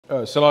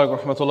Assalamu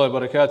alaikum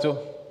warahmatullahi wabarakatuh.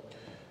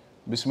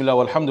 Bismillah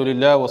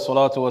walhamdulillah wa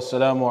salatu wa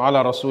salamu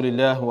ala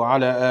rasulillah wa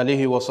ala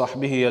alihi wa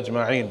sahbihi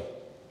ajma'een.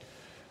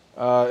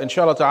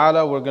 Inshallah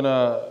ta'ala, we're going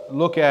to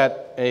look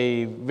at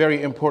a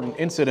very important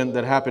incident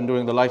that happened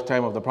during the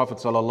lifetime of the Prophet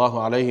sallallahu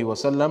alaihi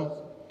wasallam.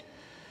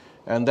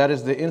 And that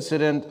is the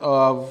incident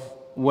of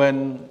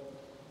when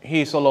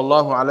he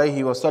sallallahu alaihi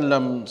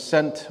wasallam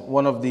sent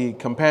one of the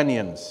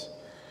companions,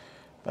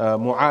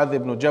 Mu'adh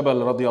ibn Jabal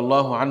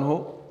radiyallahu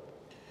anhu.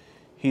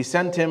 He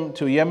sent him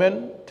to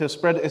Yemen to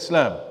spread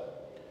Islam.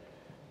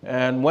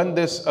 And when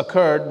this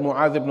occurred,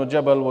 Mu'adh ibn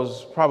Jabal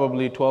was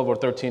probably 12 or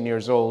 13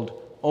 years old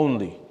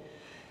only.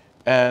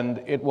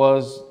 And it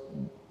was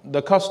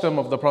the custom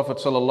of the Prophet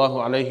sallallahu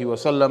alaihi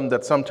wasallam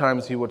that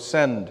sometimes he would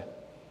send,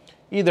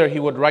 either he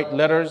would write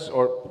letters,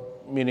 or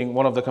meaning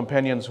one of the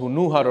companions who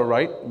knew how to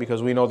write,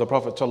 because we know the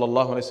Prophet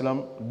sallallahu alaihi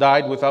wasallam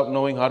died without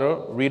knowing how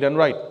to read and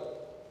write.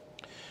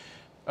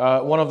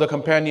 One of the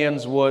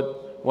companions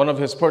one of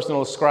his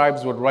personal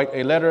scribes would write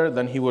a letter,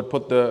 then he would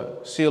put the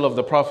seal of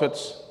the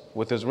prophets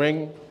with his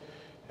ring,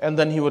 and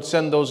then he would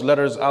send those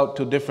letters out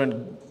to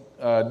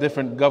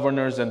different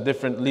governors and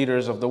different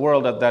leaders of the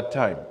world at that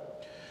time.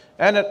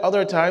 And at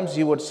other times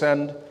he would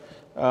send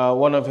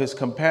one of his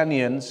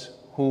companions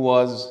who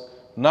was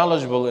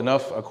knowledgeable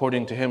enough,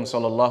 according to him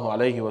sallallahu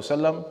alaihi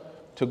wasallam,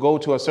 to go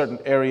to a certain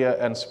area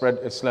and spread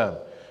Islam.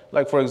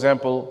 Like, for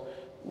example,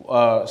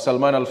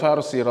 Salman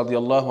al-Farsi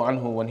radiyallahu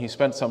anhu, when he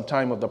spent some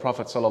time with the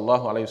Prophet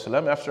sallallahu alaihi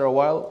wasallam, after a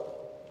while,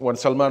 when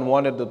Salman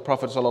wanted the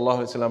Prophet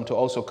sallallahu alaihi wasallam to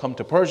also come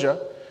to Persia,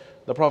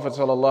 the Prophet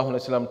sallallahu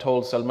alaihi wasallam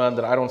told Salman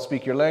that I don't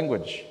speak your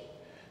language.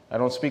 I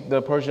don't speak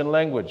the Persian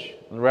language.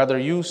 Rather,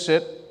 you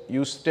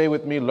stay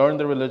with me, learn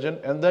the religion,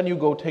 and then you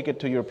go take it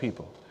to your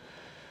people.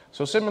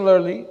 So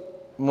similarly,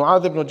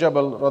 Mu'adh ibn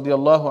Jabal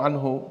radiyallahu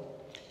anhu,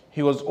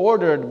 he was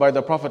ordered by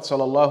the Prophet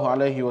sallallahu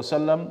alaihi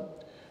wasallam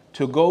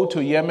to go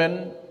to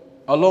Yemen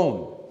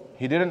alone.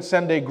 He didn't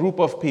send a group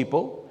of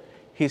people.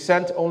 He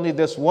sent only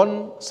this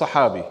one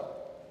Sahabi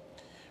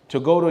to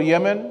go to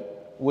Yemen,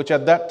 which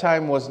at that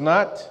time was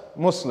not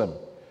Muslim.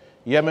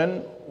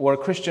 Yemen were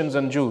Christians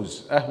and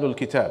Jews, Ahlul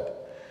Kitab.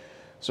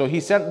 So he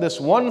sent this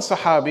one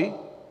Sahabi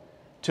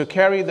to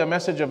carry the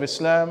message of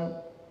Islam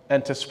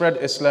and to spread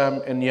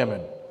Islam in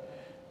Yemen.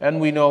 And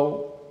we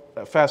know,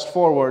 fast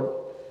forward,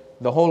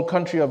 the whole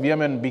country of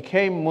Yemen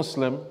became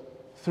Muslim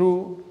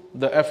through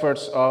the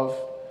efforts of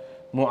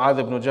Mu'adh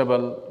ibn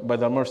Jabal, by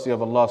the mercy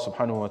of Allah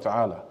subhanahu wa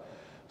ta'ala.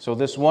 So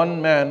this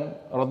one man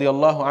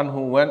radiyallahu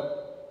anhu went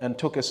and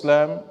took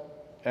Islam,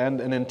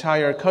 and an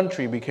entire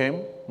country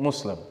became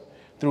Muslim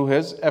through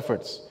his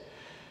efforts.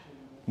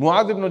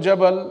 Mu'adh ibn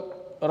Jabal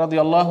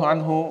radiyallahu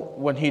anhu,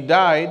 when he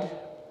died,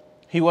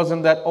 he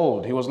wasn't that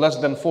old. He was less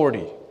than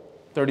 40,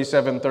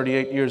 37,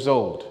 38 years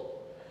old.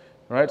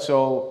 Right?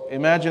 So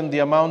imagine the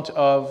amount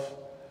of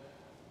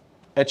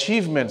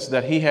achievements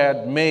that he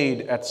had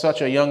made at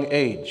such a young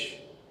age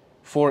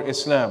for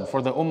Islam,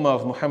 for the ummah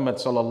of Muhammad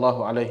sallallahu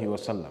alayhi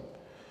wasallam.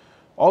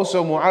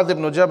 Also, Mu'adh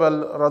ibn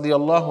Jabal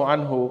radiyallahu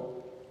anhu,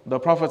 the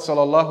Prophet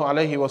sallallahu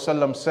alayhi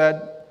wasallam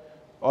said,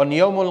 on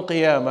Yawmul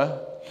Qiyamah,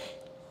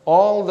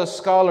 all the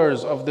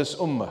scholars of this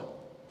ummah,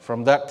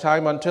 from that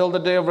time until the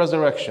day of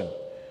resurrection,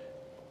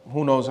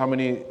 who knows how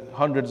many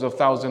hundreds of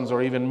thousands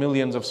or even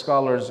millions of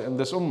scholars in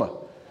this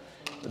ummah,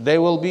 they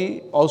will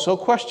be also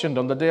questioned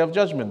on the day of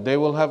judgment.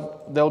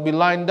 They'll be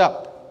lined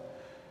up.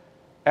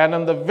 And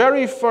on the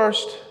very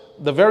first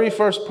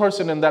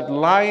person in that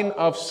line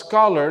of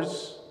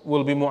scholars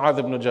will be Mu'adh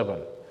ibn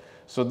Jabal.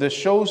 So this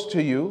shows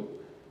to you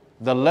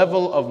the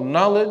level of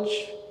knowledge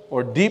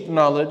or deep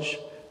knowledge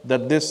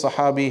that this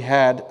Sahabi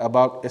had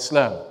about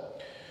Islam.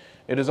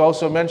 It is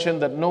also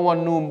mentioned that no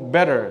one knew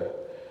better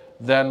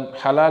than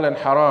halal and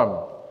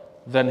haram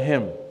than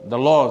him, the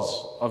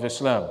laws of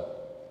Islam.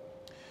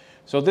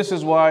 So this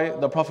is why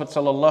the Prophet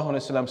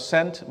ﷺ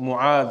sent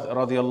Mu'adh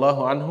radiyallahu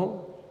anhu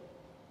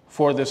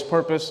for this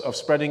purpose of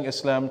spreading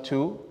Islam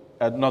to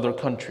another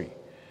country.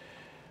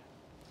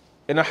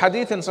 In a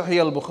hadith in Sahih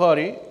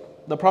al-Bukhari,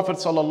 the Prophet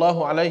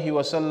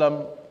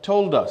ﷺ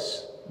told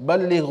us,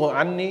 "Ballighu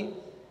anni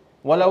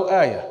walau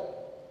ayah."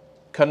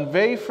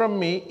 Convey from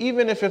me,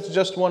 even if it's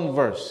just one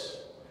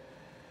verse.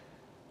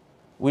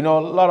 We know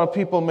a lot of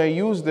people may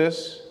use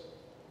this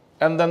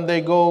and then they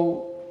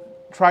go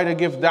try to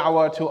give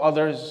da'wah to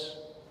others,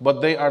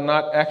 but they are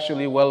not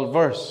actually well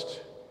versed.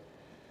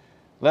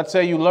 Let's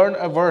say you learn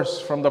a verse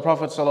from the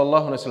Prophet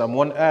ﷺ,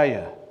 one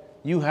ayah.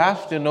 You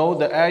have to know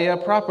the ayah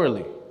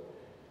properly,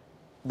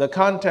 the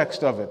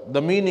context of it,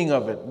 the meaning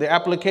of it, the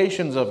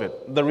applications of it,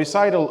 the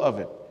recital of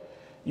it.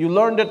 You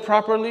learned it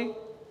properly,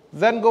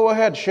 then go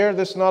ahead, share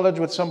this knowledge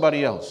with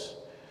somebody else.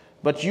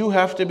 But you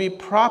have to be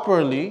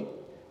properly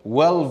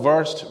well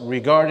versed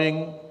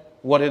regarding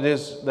what it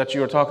is that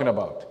you're talking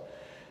about.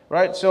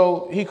 Right?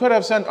 So he could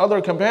have sent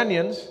other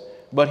companions,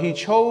 but he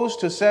chose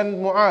to send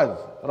Mu'adh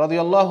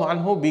radiyallahu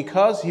anhu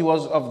because he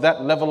was of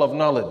that level of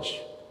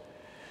knowledge.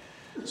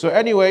 So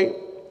anyway,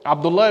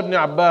 Abdullah ibn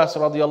Abbas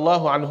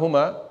radiyallahu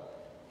anhuma,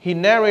 he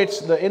narrates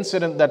the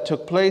incident that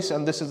took place,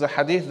 and this is a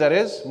hadith that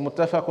is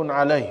muttafaqun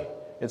alayh.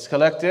 It's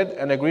collected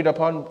and agreed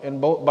upon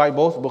by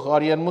both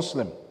Bukhari and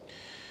Muslim.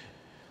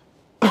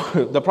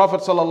 The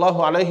Prophet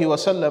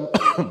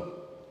ﷺ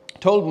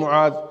told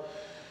Mu'adh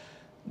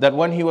that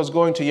when he was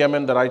going to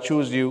Yemen, that I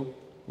choose you,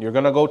 you're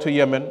going to go to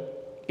Yemen.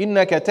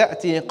 إِنَّكَ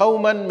تَأْتِي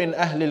قَوْمًا مِنْ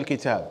أَهْلِ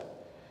الْكِتَابِ.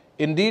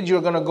 Indeed,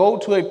 you're going to go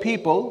to a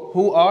people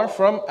who are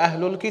from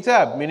Ahlul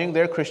Kitab, meaning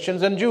they're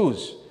Christians and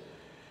Jews.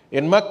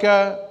 In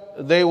Mecca,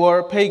 they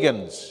were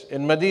pagans.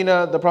 In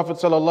Medina, the Prophet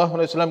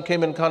ﷺ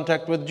came in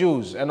contact with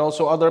Jews and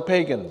also other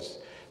pagans.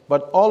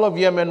 But all of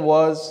Yemen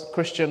was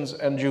Christians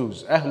and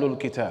Jews, Ahlul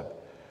Kitab.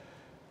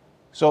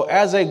 So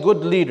as a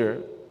good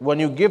leader, when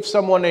you give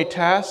someone a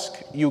task,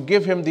 you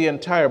give him the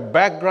entire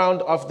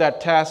background of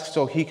that task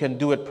so he can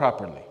do it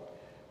properly.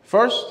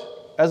 First,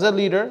 as a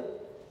leader,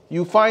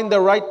 you find the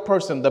right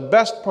person, the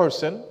best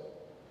person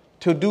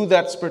to do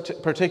that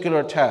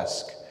particular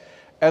task.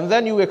 And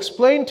then you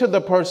explain to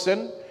the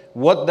person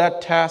what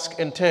that task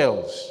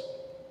entails.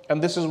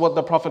 And this is what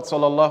the Prophet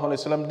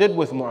ﷺ did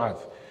with Mu'adh.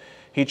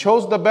 He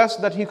chose the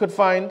best that he could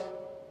find,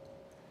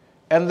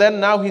 and then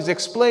now he's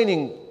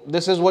explaining,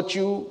 this is what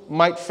you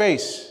might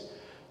face,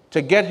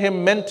 to get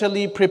him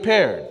mentally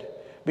prepared.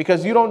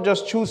 Because you don't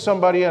just choose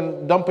somebody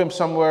and dump him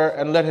somewhere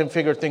and let him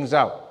figure things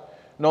out.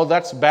 No,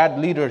 that's bad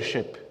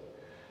leadership.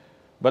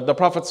 But the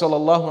Prophet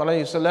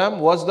ﷺ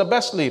was the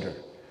best leader.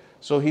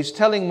 So he's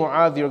telling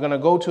Mu'adh, you're going to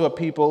go to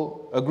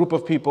a group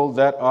of people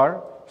that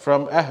are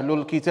from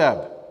Ahlul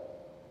Kitab.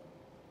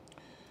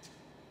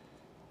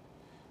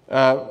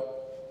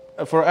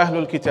 For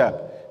Ahlul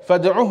Kitab.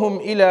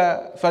 فَدْعُهُمْ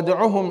إِلَى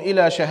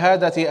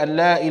شَهَادَةِ أَنْ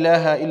لَا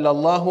إِلَهَ إِلَّا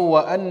اللَّهُ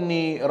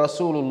وَأَنِّي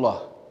رَسُولُ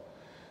اللَّهِ.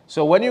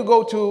 So when you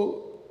go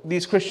to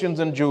these Christians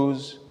and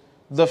Jews,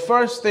 the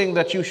first thing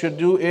that you should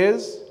do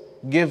is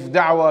give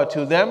da'wah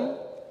to them.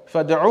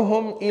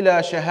 فَدْعُهُمْ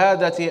إِلَى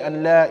شَهَادَةِ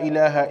أَنْ لَا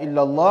إِلَهَ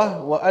إِلَّا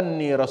اللَّهُ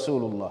وَأَنِّي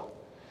رَسُولُ اللَّهِ.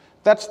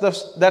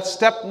 That's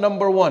step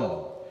number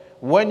one.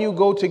 When you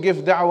go to give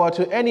da'wah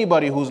to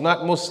anybody who's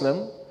not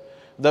Muslim,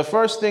 the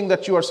first thing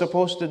that you are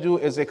supposed to do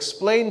is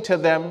explain to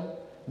them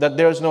that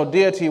there is no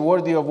deity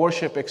worthy of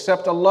worship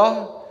except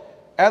Allah,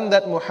 and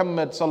that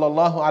Muhammad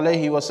sallallahu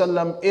alayhi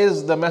wasallam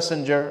is the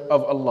messenger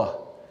of Allah.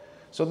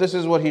 So this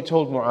is what he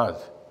told Mu'adh.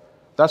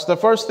 That's the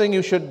first thing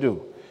you should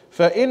do.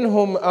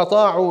 فَإِنْهُمْ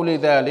أَطَاعُوا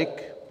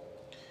لِذَلِكَ.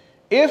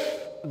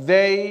 If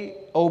they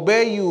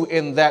obey you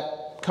in that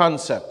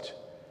concept,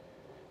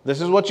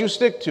 this is what you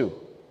stick to.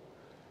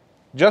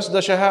 Just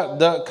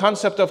the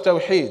concept of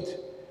Tawheed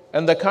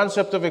and the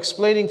concept of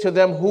explaining to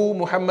them who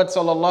Muhammad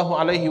sallallahu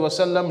alayhi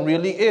wasallam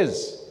really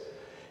is.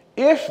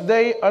 If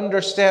they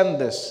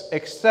understand this,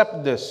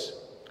 accept this,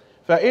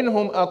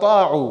 فَإِنْهُمْ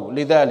أَطَاعُوا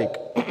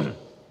لِذَلِكَ.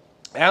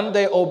 And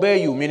they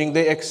obey you, meaning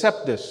they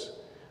accept this,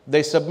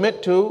 they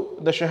submit to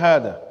the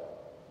Shahada.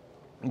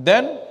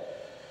 Then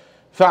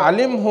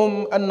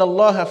فَعْلِمْهُمْ أَنَّ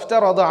اللَّهَ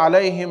افْتَرَضَ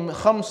عَلَيْهِمْ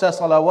خَمْسَ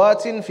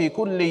صَلَوَاتٍ فِي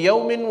كُلِّ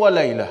يَوْمٍ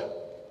وَلَيْلَةٍ.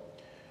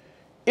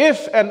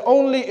 If and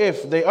only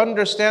if they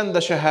understand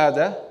the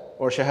Shahada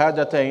or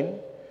Shahadatain,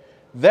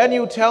 then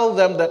you tell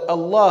them that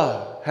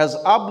Allah has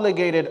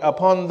obligated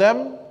upon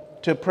them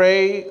to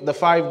pray the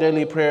 5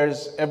 daily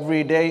prayers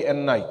every day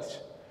and night.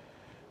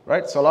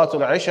 Right?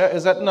 Salatul Isha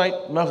is at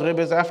night. Maghrib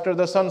is after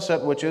the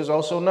sunset, which is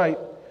also night.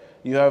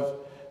 You have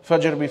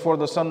Fajr before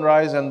the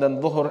sunrise, and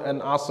then Dhuhr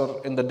and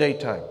Asr in the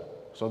daytime.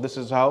 So this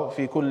is how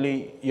fi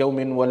kulli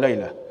yawmin wa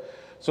layla.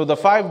 So the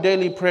 5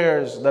 daily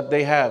prayers that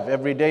they have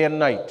every day and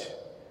night,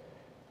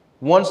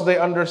 once they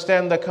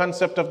understand the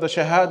concept of the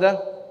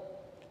Shahada,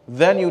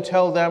 then you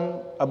tell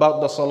them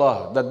about the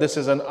Salah, that this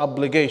is an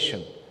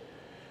obligation.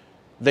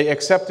 They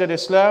accepted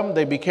Islam,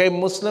 they became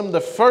Muslim.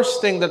 The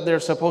first thing that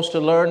they're supposed to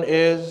learn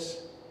is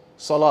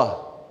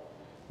Salah,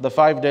 the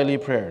 5 daily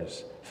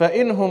prayers.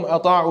 فَإِنْهُمْ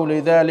أَطَاعُوا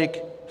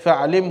لِذَلِكَ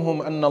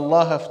فَعْلِمْهُمْ أَنَّ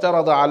اللَّهَ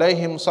افْتَرَضَ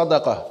عَلَيْهِمْ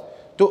صَدَقَةً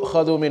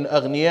تُؤْخَذُ مِنْ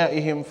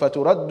أَغْنِيَائِهِمْ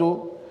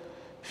فَتُرَدُّ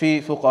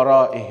فِي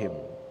فُقَرَائِهِمْ.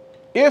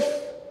 If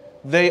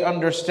they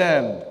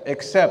understand,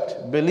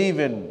 accept, believe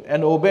in,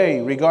 and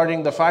obey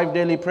regarding the 5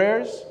 daily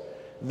prayers,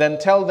 then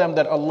tell them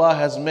that Allah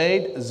has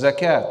made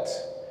zakat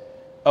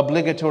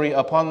obligatory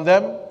upon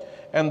them,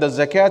 and the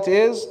zakat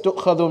is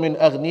تُؤْخَذُ مِنْ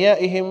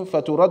أَغْنِيَائِهِمْ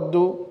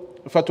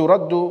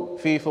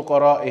فَتُرَدُّ فِي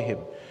فُقَرَائِهِمْ.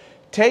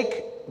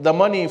 Take the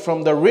money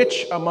from the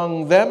rich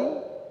among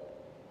them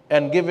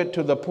and give it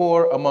to the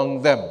poor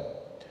among them.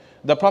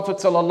 The Prophet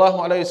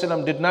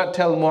ﷺ did not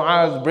tell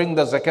Mu'adh, bring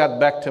the zakat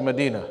back to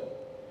Medina.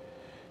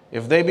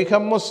 If they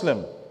become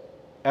Muslim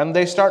and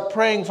they start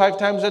praying 5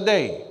 times a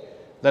day,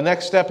 the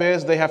next step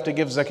is they have to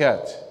give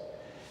zakat.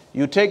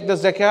 You take the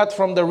zakat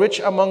from the rich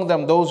among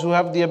them, those who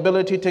have the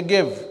ability to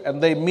give,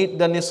 and they meet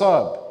the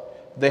nisab.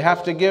 They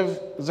have to give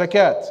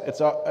zakat.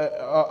 It's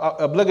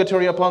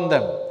obligatory upon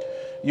them.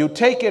 You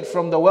take it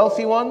from the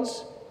wealthy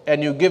ones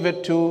and you give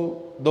it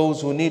to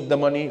those who need the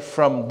money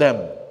from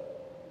them.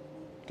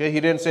 Okay, he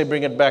didn't say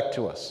bring it back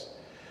to us.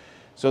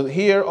 So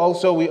here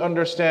also we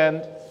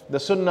understand the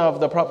sunnah of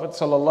the Prophet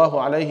sallallahu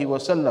alaihi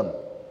wasallam.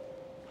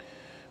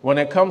 When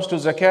it comes to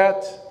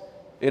zakat,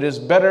 it is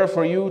better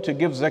for you to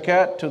give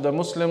zakat to the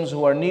Muslims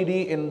who are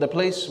needy in the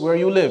place where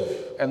you live.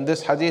 And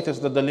this hadith is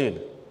the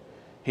dalil.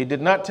 He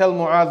did not tell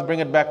Mu'adh, bring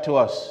it back to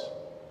us.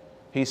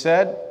 He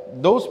said,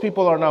 those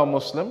people are now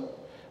Muslim.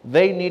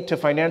 They need to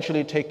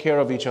financially take care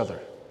of each other.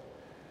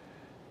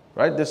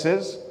 Right? This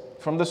is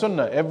from the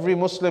Sunnah. Every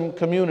Muslim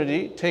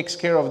community takes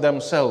care of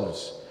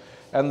themselves.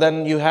 And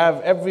then you have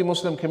every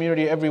Muslim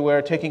community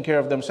everywhere taking care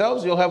of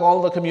themselves. You'll have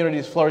all the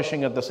communities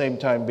flourishing at the same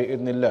time,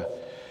 bi'idhnillah.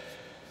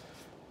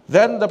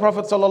 Then the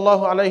Prophet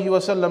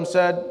ﷺ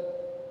said,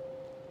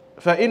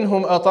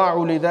 فَإِنْهُمْ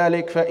أَطَاعُوا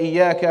لِذَلِكَ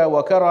فَإِيَّاكَ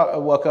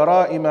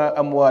وَكَرَائِمَ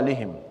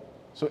أَمْوَالِهِمْ.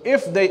 So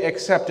if they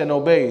accept and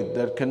obey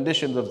the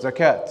conditions of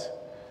zakat,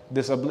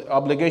 this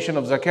obligation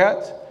of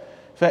zakat,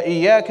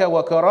 فَإِيَّاكَ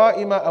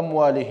وَكَرَائِمَ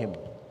أَمْوَالِهِمْ.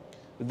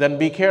 Then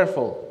be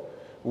careful.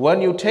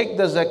 When you take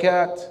the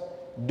zakat,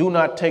 do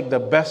not take the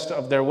best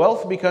of their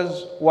wealth,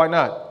 because why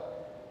not?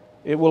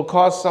 It will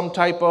cause some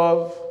type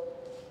of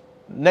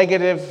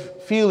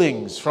negative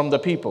feelings from the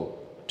people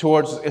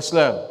towards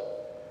Islam.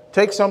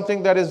 Take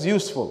something that is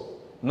useful,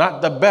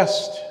 not the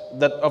best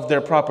of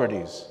their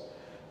properties.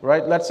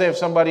 Right? Let's say if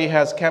somebody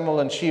has camel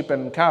and sheep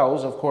and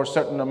cows, of course,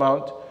 certain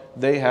amount,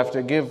 they have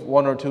to give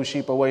 1 or 2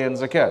 sheep away in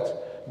zakat.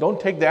 Don't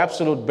take the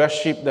absolute best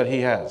sheep that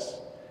he has,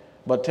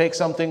 but take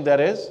something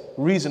that is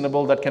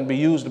reasonable, that can be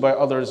used by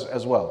others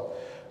as well.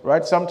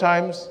 Right?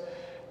 Sometimes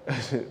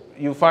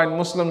you find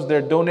Muslims,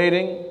 they're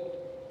donating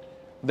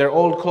their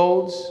old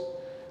clothes,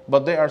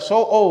 but they are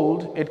so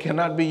old, it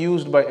cannot be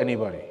used by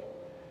anybody.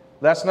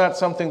 That's not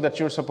something that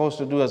you're supposed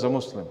to do as a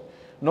Muslim.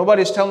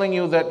 Nobody's telling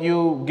you that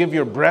you give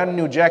your brand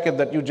new jacket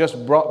that you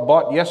just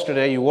bought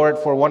yesterday, you wore it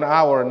for 1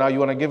 hour, and now you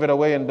want to give it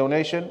away in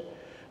donation.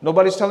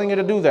 Nobody's telling you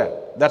to do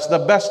that. That's the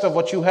best of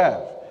what you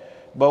have.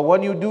 But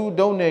when you do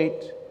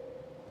donate,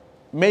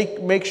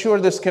 make sure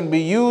this can be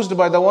used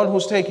by the one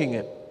who's taking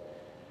it.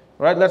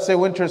 Right? Let's say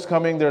winter's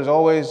coming. There's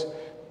always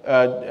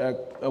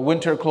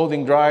winter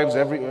clothing drives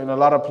in a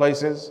lot of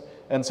places.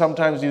 And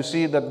sometimes you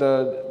see that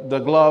the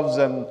gloves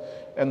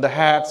and the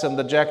hats and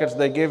the jackets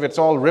they give, it's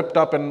all ripped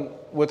up and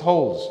with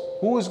holes.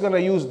 Who is going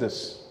to use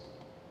this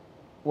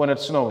when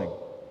it's snowing?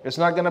 It's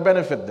not going to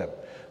benefit them.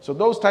 So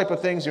those type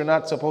of things you're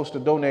not supposed to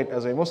donate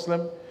as a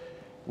Muslim.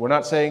 We're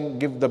not saying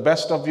give the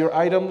best of your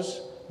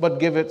items, but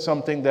give it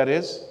something that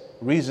is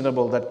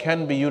reasonable, that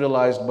can be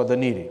utilized by the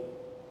needy.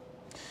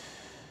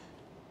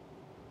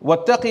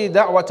 وَاتَّقِي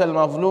دَعْوَةَ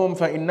الْمَظْلُومِ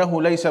فَإِنَّهُ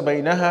لَيْسَ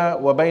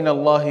بَيْنَهَا وَبَيْنَ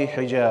اللَّهِ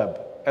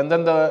حِجَابٌ. And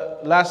then the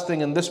last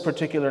thing in this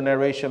particular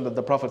narration that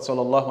the Prophet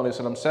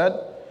ﷺ said,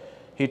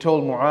 he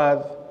told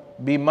Mu'adh,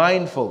 be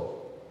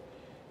mindful,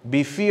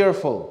 be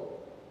fearful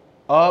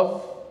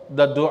of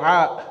the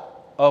dua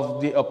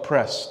of the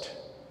oppressed.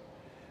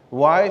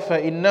 Why?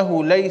 فَإِنَّهُ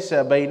لَيْسَ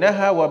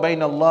بَيْنَهَا وَبَيْنَ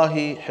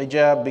اللَّهِ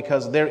حِجَابٌ.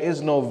 Because there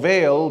is no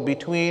veil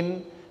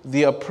between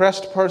the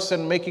oppressed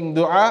person making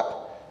dua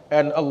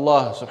and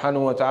Allah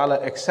subhanahu wa ta'ala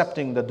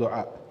accepting the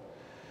dua.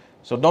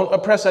 So don't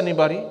oppress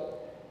anybody.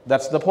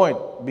 That's the point.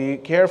 Be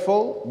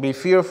careful, be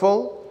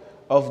fearful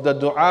of the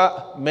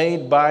dua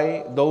made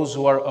by those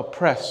who are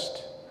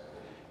oppressed.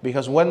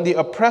 Because when the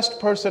oppressed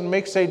person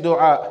makes a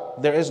dua,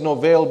 there is no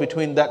veil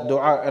between that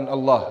dua and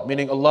Allah,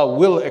 meaning Allah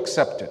will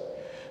accept it.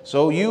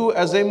 So you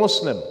as a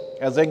Muslim,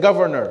 as a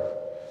governor,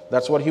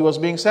 that's what he was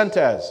being sent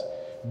as.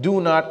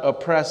 Do not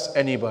oppress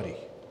anybody.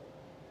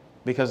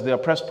 Because the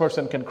oppressed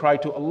person can cry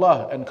to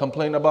Allah and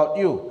complain about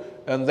you,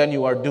 and then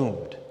you are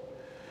doomed.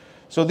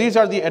 So these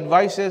are the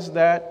advices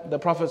that the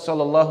Prophet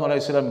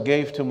ﷺ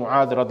gave to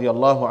Mu'adh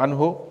radiallahu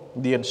anhu,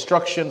 the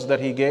instructions that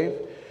he gave.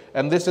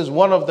 And this is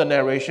one of the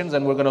narrations,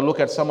 and we're going to look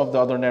at some of the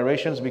other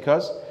narrations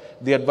because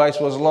the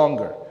advice was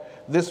longer.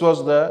 This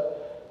was the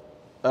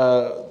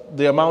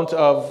amount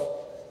of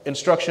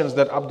instructions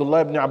that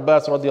Abdullah ibn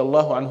Abbas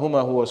radiallahu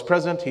anhuma, who was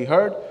present, he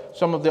heard.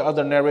 Some of the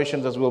other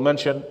narrations, as we'll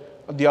mention,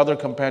 the other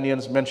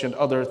companions mentioned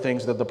other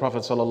things that the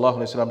Prophet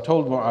ﷺ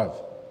told Mu'adh.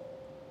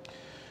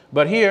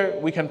 But here,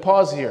 we can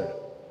pause here.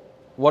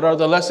 What are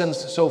the lessons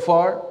so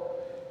far?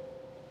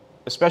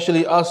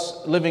 Especially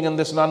us living in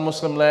this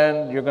non-Muslim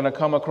land, you're going to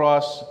come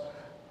across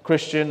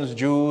Christians,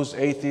 Jews,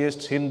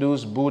 atheists,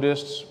 Hindus,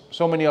 Buddhists,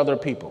 so many other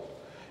people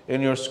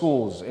in your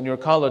schools, in your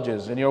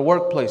colleges, in your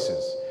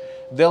workplaces.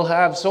 They'll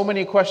have so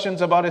many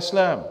questions about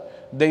Islam.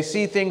 They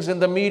see things in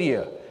the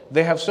media.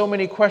 They have so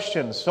many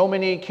questions, so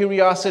many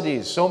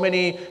curiosities, so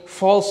many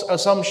false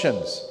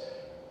assumptions.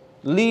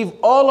 Leave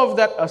all of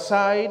that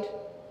aside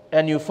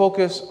and you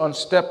focus on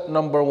step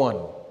number 1.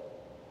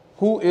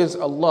 Who is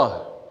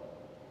Allah?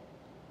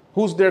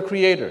 Who's their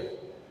creator?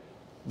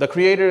 The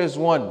creator is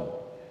one,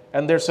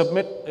 and they're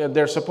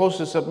supposed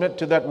to submit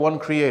to that one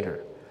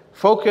creator.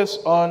 Focus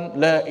on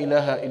La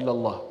ilaha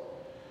illallah.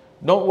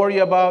 Don't worry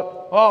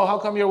about, oh, how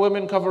come your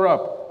women cover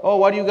up? Oh,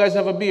 why do you guys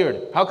have a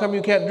beard? How come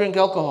you can't drink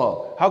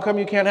alcohol? How come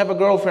you can't have a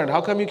girlfriend?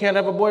 How come you can't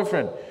have a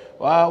boyfriend?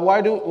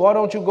 Why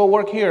don't you go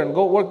work here and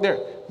go work there?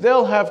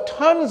 They'll have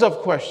tons of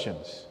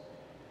questions.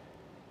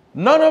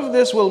 None of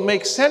this will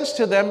make sense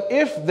to them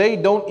if they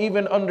don't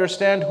even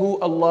understand who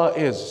Allah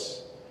is.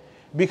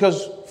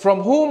 Because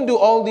from whom do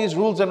all these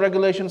rules and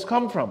regulations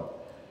come from?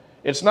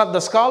 It's not the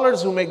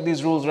scholars who make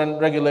these rules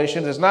and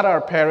regulations. It's not our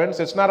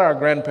parents. It's not our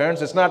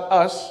grandparents. It's not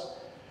us.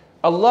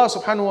 Allah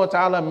subhanahu wa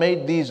ta'ala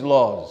made these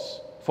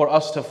laws for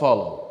us to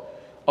follow.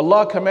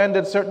 Allah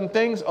commanded certain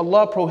things,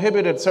 Allah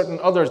prohibited certain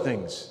other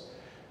things.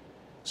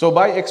 So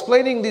by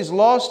explaining these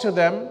laws to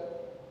them,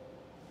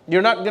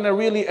 you're not going to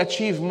really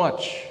achieve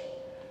much.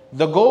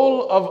 The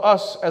goal of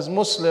us as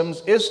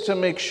Muslims is to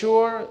make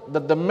sure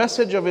that the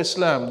message of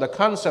Islam, the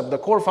concept, the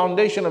core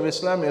foundation of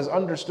Islam is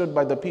understood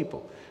by the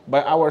people,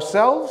 by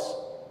ourselves,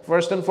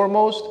 first and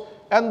foremost,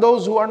 and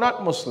those who are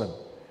not Muslim.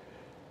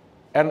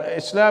 And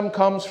Islam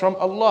comes from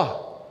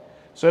Allah.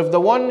 So if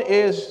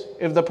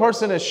the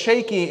person is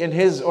shaky in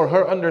his or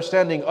her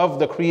understanding of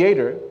the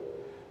Creator,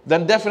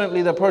 then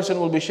definitely the person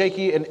will be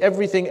shaky in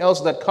everything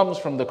else that comes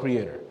from the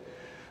Creator.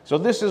 So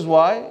this is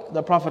why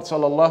the Prophet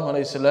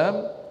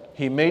ﷺ,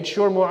 he made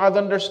sure Mu'adh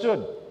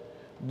understood.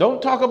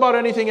 Don't talk about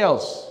anything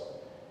else.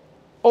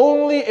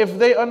 Only if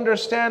they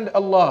understand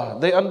Allah,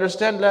 they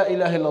understand La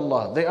ilaha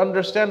illallah, they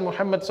understand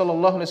Muhammad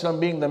ﷺ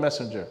being the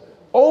messenger.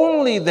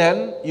 Only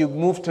then you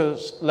move to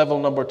level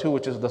number 2,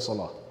 which is the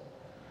salah.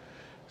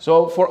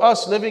 So for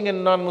us living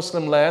in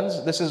non-Muslim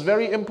lands, this is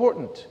very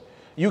important.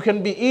 You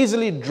can be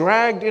easily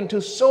dragged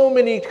into so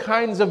many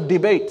kinds of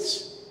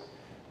debates.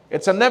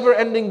 It's a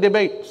never-ending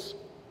debate.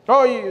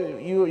 Oh,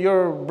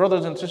 your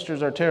brothers and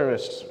sisters are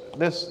terrorists.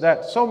 This,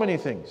 that, so many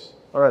things.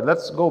 All right,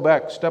 let's go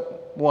back.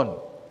 Step 1.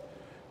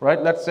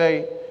 Right, let's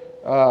say,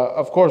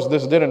 of course,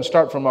 this didn't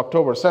start from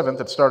October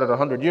 7th. It started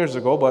 100 years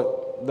ago,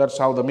 but that's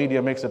how the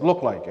media makes it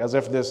look like, as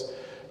if this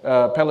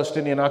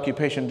Palestinian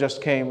occupation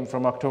just came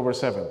from October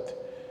 7th.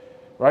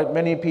 Right,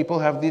 many people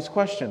have these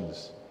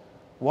questions.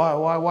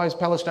 Why is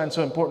Palestine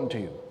so important to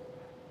you?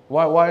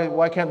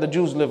 Why can't the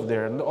Jews live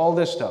there? And all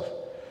this stuff.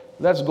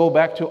 Let's go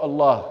back to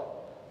Allah.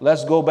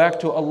 Let's go back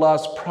to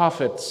Allah's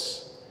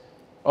prophets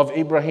of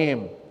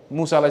Ibrahim,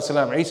 Musa alayhi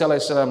salam, Isa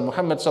alayhi salam,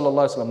 Muhammad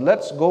sallallahu alayhi wasallam.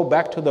 Let's go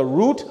back to the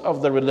root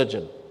of the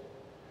religion.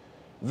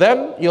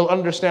 Then you'll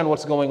understand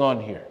what's going on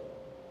here.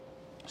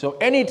 So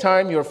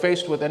anytime you're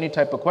faced with any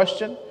type of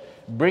question,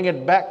 bring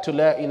it back to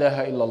La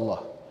ilaha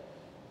illallah.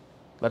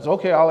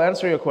 Okay, I'll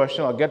answer your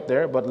question, I'll get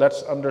there, but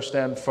let's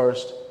understand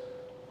first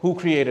who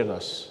created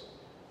us.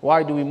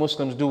 Why do we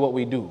Muslims do what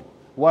we do?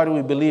 Why do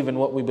we believe in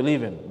what we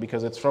believe in?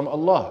 Because it's from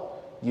Allah.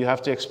 You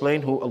have to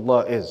explain who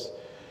Allah is.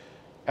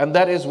 And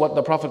that is what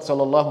the Prophet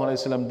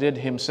ﷺ did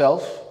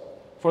himself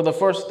for the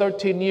first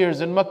 13 years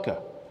in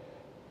Mecca.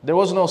 There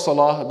was no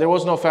salah, there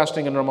was no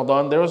fasting in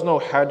Ramadan, there was no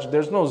hajj,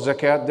 there's no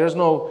zakat, there's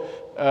no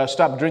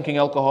stop drinking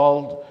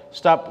alcohol,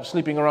 stop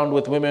sleeping around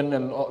with women,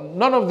 and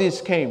none of these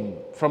came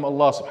from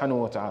Allah subhanahu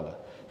wa ta'ala.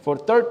 For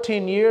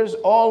 13 years,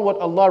 all what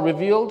Allah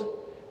revealed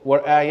were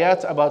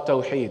ayat about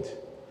tawheed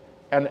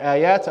and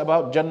ayat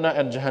about Jannah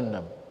and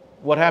Jahannam.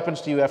 What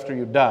happens to you after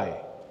you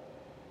die?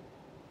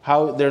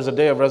 How there's a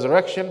day of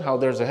resurrection, how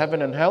there's a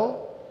heaven and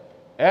hell,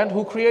 and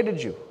who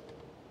created you.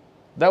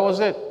 That was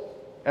it.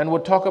 And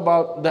would talk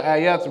about the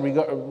ayat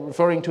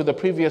referring to the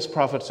previous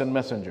prophets and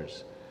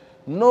messengers.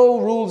 No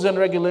rules and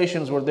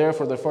regulations were there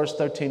for the first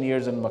 13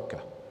 years in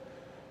Mecca.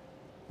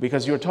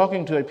 Because you're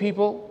talking to a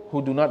people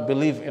who do not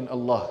believe in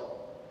Allah.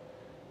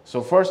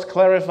 So first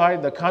clarify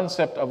the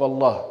concept of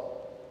Allah,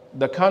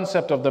 the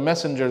concept of the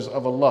messengers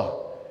of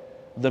Allah,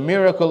 the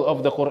miracle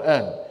of the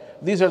Quran.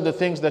 These are the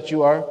things that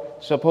you are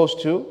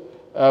supposed to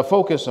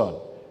focus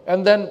on.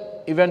 And then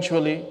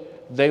eventually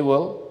they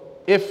will,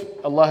 if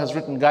Allah has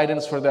written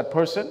guidance for that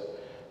person,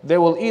 they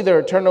will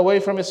either turn away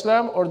from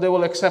Islam or they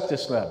will accept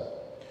Islam.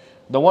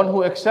 The one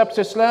who accepts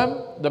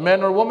Islam, the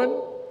man or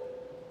woman,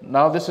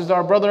 now this is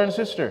our brother and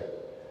sister.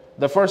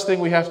 The first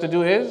thing we have to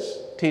do is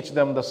teach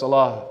them the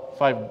salah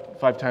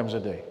five times a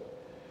day.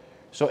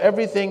 So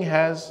everything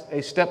has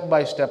a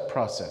step-by-step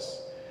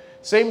process.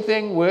 Same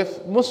thing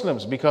with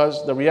Muslims,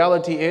 because the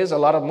reality is a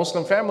lot of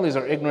Muslim families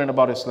are ignorant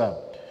about Islam.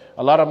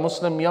 A lot of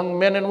Muslim young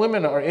men and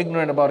women are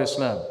ignorant about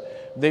Islam.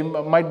 They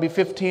might be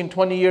 15,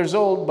 20 years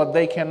old, but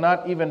they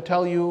cannot even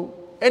tell you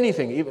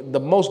anything. Even the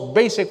most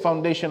basic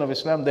foundation of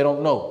Islam, they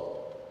don't know.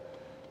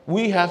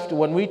 We have to,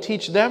 when we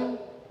teach them,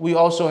 we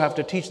also have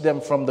to teach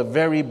them from the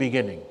very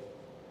beginning,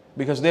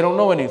 because they don't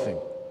know anything.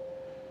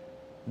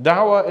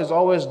 Da'wah is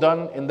always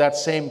done in that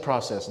same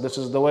process. This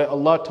is the way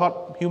Allah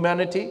taught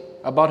humanity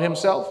about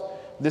Himself.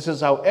 This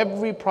is how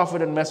every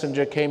prophet and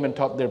messenger came and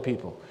taught their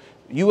people.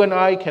 You and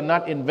I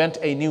cannot invent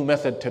a new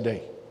method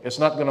today. It's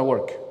not going to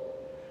work.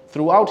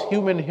 Throughout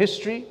human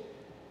history,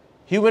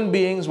 human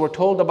beings were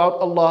told about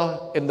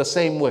Allah in the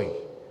same way.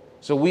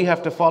 So we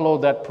have to follow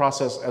that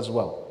process as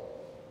well.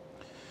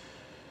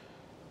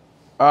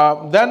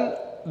 Then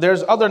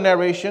there's other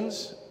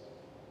narrations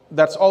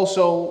that's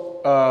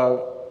also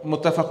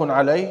muttafaqun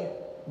alayh,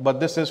 but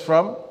this is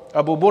from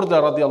Abu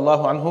Burda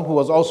radiallahu anhu, who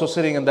was also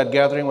sitting in that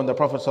gathering when the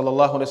Prophet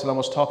sallallahu alaihi wasallam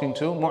was talking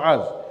to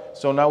Mu'adh.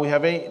 So now we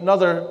have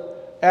another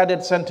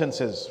added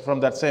sentences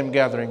from that same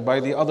gathering by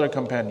the other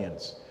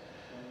companions.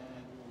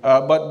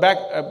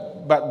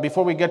 But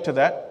before we get to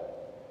that,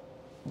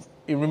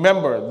 you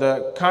remember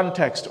the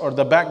context or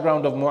the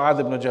background of Mu'adh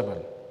ibn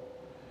Jabal.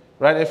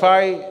 Right? If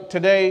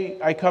today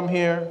I come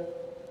here,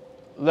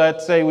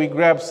 let's say we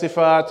grab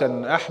Sifat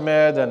and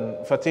Ahmed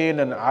and Fatin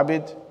and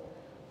Abid,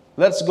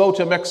 Let's go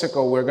to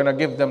Mexico. We're going to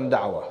give them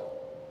da'wah.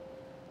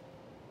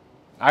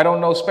 I don't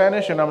know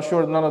Spanish, and I'm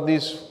sure none of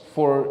these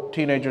 4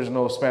 teenagers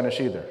know Spanish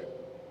either.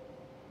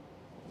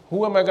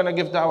 Who am I going to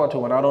give da'wah to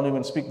when I don't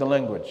even speak the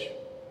language?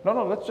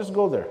 No, let's just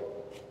go there.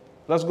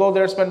 Let's go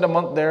there, spend a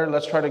month there,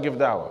 let's try to give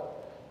da'wah.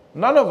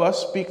 None of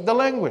us speak the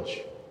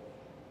language.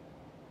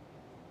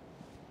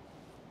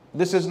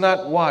 This is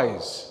not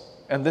wise,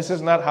 and this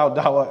is not how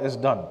da'wah is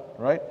done,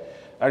 right?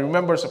 I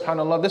remember,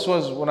 subhanAllah, this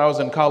was when I was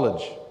in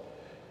college.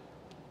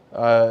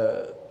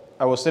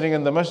 I was sitting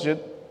in the masjid.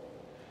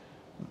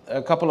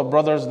 A couple of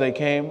brothers, they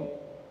came,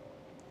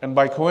 and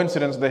by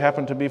coincidence, they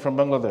happened to be from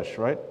Bangladesh,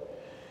 right?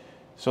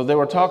 So they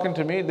were talking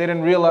to me. They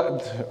didn't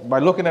realize, by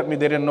looking at me,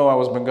 they didn't know I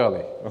was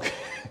Bengali, okay?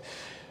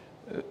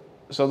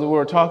 So they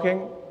were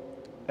talking,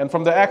 and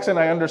from the accent,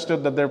 I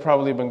understood that they're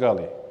probably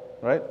Bengali,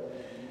 right?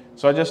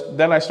 So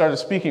then I started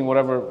speaking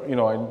whatever,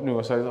 I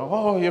knew. So I said,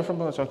 oh, you're from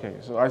Bangladesh, okay.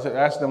 So I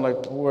asked them,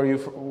 like,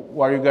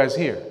 why are you guys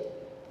here?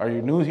 Are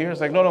you new here?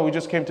 It's like, no, we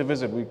just came to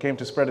visit. We came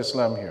to spread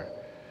Islam here.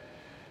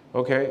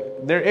 Okay,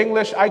 their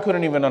English, I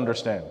couldn't even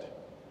understand.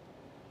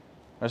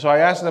 And so I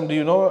asked them, do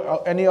you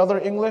know any other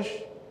English?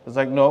 It's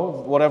like, no,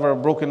 whatever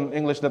broken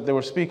English that they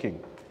were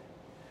speaking.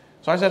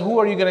 So I said, who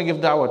are you going to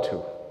give da'wah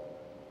to?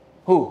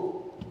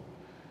 Who?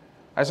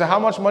 I said, how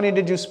much money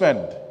did you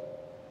spend?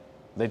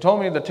 They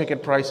told me the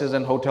ticket prices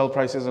and hotel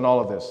prices and all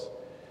of this.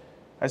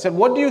 I said,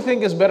 what do you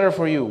think is better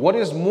for you? What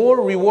is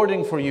more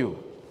rewarding for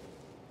you?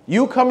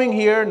 You coming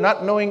here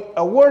not knowing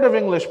a word of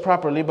English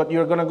properly, but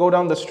you're going to go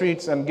down the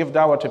streets and give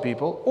da'wah to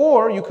people.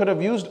 Or you could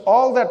have used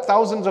all that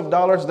thousands of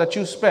dollars that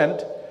you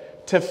spent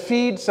to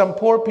feed some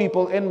poor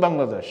people in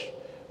Bangladesh.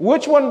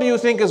 Which one do you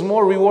think is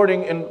more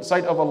rewarding in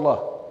sight of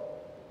Allah?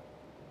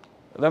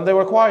 Then they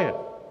were quiet.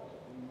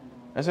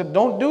 I said,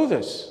 don't do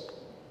this.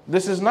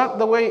 This is not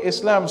the way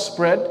Islam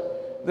spread.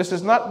 This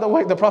is not the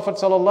way the Prophet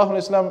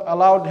ﷺ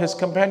allowed his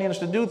companions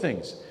to do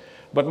things.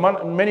 But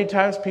many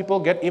times people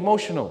get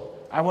emotional.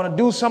 I want to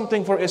do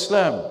something for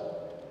Islam.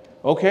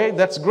 Okay,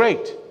 that's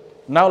great.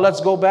 Now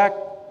let's go back.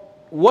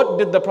 What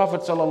did the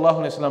Prophet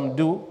ﷺ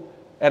do,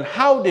 and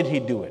how did he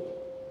do it?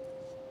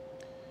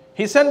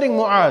 He's sending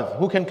Mu'adh,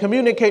 who can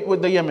communicate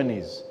with the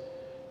Yemenis.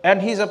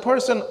 And he's a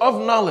person of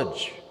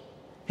knowledge.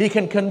 He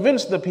can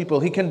convince the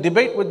people. He can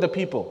debate with the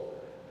people.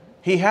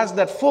 He has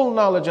that full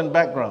knowledge and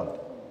background.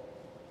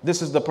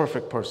 This is the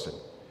perfect person.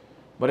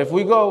 But if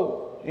we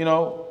go,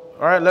 all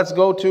right, let's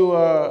go to,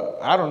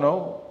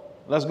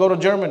 let's go to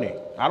Germany.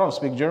 I don't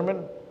speak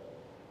German.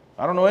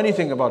 I don't know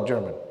anything about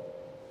German.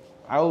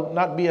 I will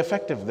not be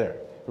effective there.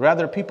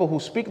 Rather, people who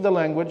speak the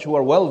language, who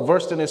are well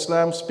versed in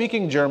Islam,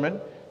 speaking German,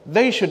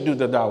 they should do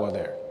the da'wah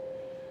there.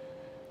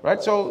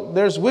 Right? So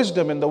there's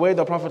wisdom in the way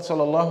the Prophet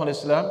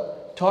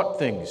ﷺ taught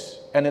things,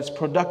 and it's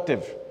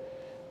productive.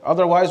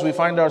 Otherwise, we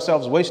find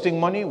ourselves wasting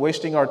money,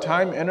 wasting our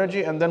time,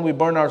 energy, and then we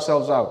burn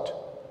ourselves out.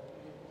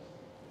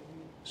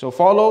 So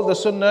follow the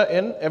sunnah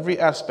in every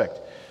aspect.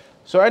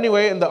 So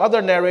anyway, in the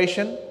other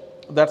narration,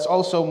 that's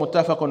also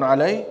muttafaqun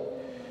alayh,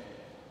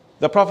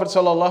 the Prophet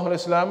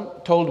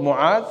ﷺ told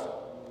Mu'adh,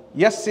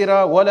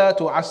 yassira wala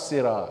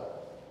tu'assira.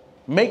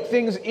 Make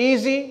things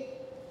easy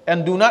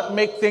and do not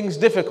make things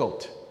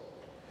difficult.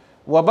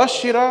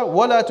 Wabashira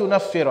wala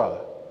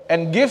tunaffira.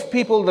 And give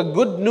people the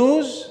good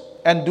news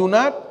and do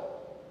not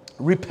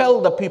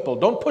repel the people.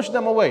 Don't push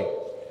them away.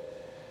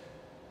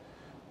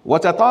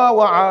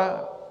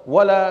 وَتَطَاوَعَ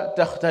وَلَا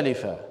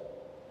تَخْتَلِفَ.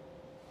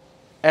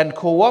 And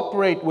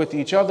cooperate with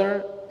each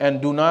other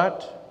and do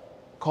not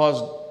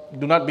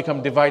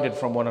become divided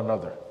from one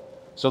another.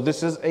 So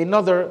this is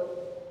another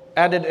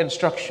added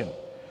instruction.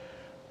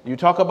 You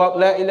talk about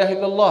La ilaha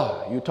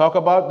illallah. You talk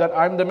about that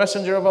I'm the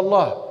messenger of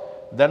Allah.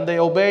 Then they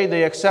obey,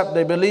 they accept,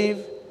 they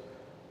believe.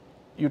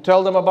 You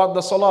tell them about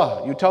the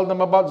salah. You tell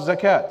them about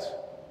zakat.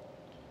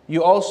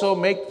 You also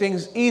make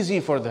things easy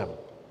for them.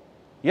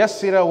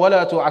 Yassira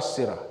wala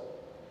tu'assira.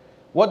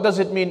 What does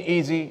it mean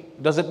easy?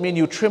 Does it mean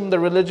you trim the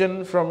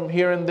religion from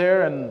here and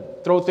there and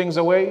throw things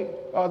away?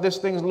 Oh, this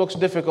thing looks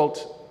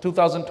difficult.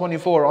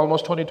 2024,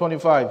 almost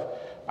 2025.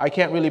 I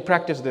can't really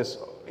practice this.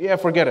 Yeah,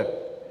 forget it.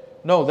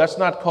 No, that's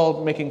not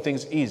called making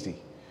things easy.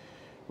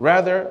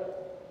 Rather,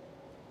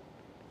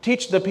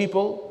 teach the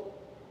people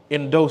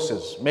in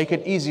doses. Make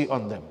it easy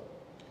on them.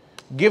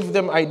 Give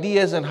them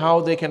ideas on how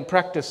they can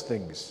practice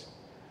things.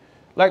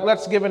 Like,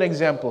 let's give an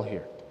example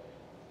here.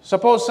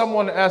 Suppose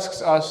someone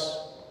asks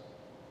us,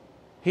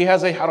 he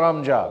has a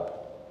haram job.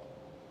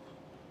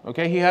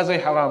 Okay, he has a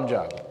haram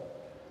job.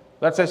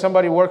 Let's say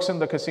somebody works in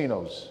the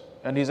casinos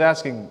and he's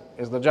asking,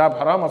 is the job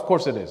haram? Of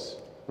course it is,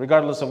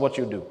 regardless of what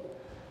you do.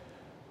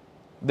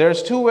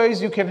 There's two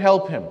ways you can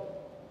help him.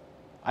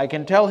 I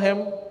can tell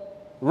him,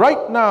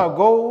 right now,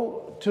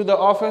 go to the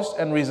office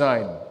and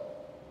resign.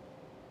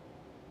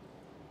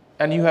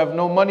 And you have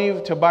no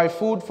money to buy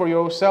food for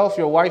yourself,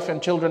 your wife,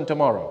 and children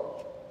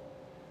tomorrow.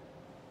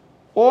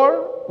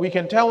 Or we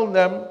can tell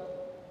them,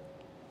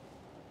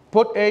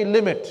 put a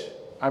limit.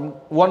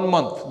 1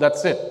 month,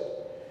 that's it.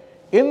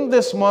 In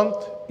this month,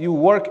 you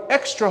work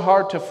extra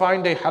hard to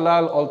find a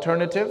halal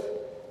alternative.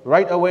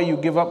 Right away, you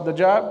give up the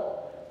job.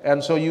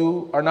 And so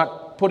you are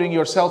not putting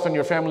yourself and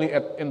your family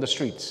in the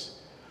streets.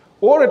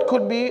 Or it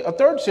could be a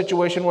third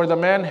situation where the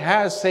man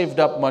has saved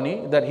up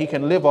money that he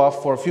can live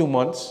off for a few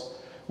months.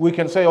 We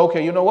can say,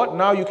 okay, you know what?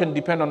 Now you can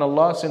depend on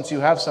Allah since you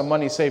have some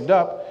money saved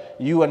up.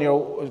 You and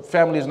your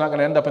family is not going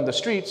to end up in the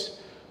streets.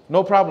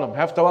 No problem.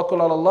 Have tawakkul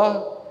ala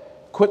Allah,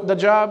 quit the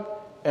job,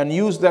 and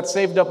use that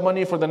saved up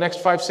money for the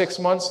next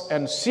 5-6 months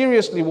and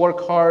seriously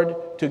work hard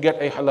to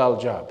get a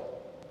halal job.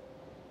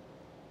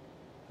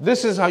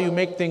 This is how you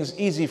make things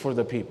easy for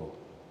the people.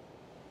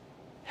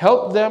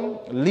 Help them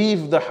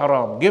leave the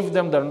haram. Give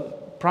them the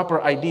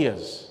proper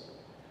ideas.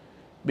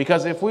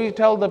 Because if we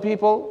tell the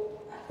people,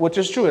 which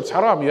is true, it's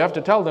haram. You have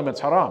to tell them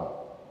it's haram.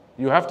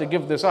 You have to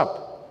give this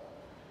up.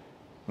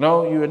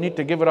 No, you need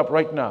to give it up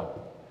right now.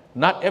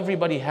 Not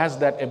everybody has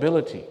that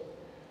ability.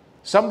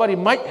 Somebody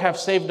might have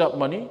saved up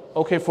money.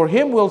 Okay, for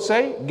him we'll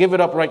say, give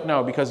it up right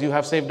now because you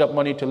have saved up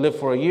money to live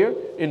for a year.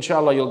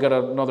 Inshallah, you'll get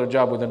another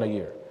job within a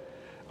year.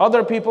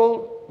 Other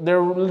people,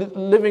 they're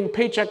living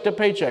paycheck to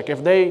paycheck.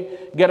 If they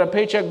get a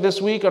paycheck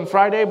this week on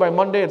Friday, by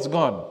Monday it's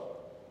gone.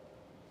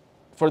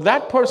 For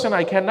that person,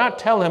 I cannot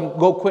tell him,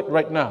 go quit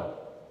right now.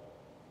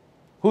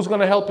 Who's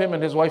going to help him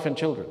and his wife and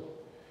children?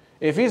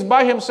 If he's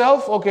by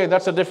himself, okay,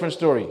 that's a different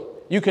story.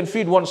 You can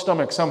feed one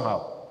stomach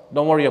somehow.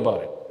 Don't worry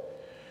about it.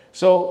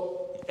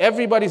 So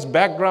everybody's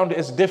background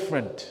is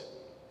different.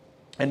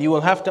 And you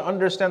will have to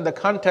understand the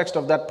context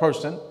of that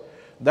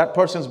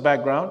person's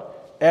background,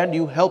 and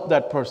you help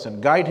that person,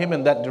 guide him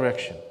in that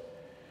direction.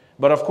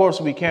 But of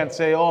course, we can't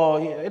say, oh,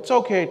 it's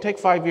okay, take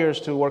 5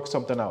 years to work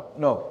something out.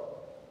 No.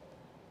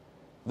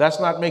 That's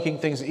not making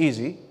things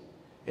easy.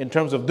 In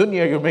terms of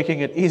dunya, you're making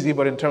it easy,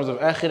 but in terms of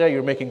akhirah,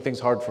 you're making things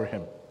hard for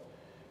him.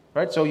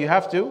 Right? So you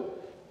have to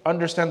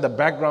understand the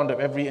background of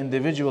every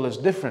individual is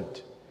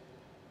different.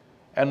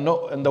 And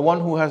the one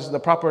who has the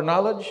proper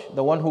knowledge,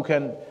 the one who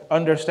can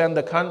understand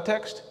the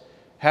context,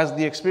 has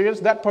the experience,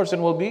 that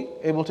person will be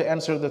able to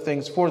answer the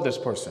things for this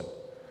person.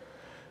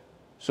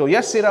 So,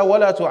 yassira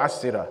wala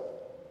tu'assira.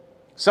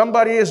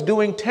 Somebody is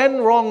doing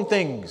 10 wrong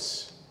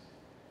things,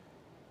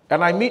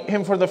 and I meet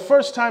him for the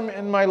first time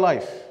in my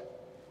life,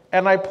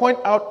 and I point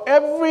out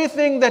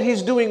everything that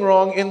he's doing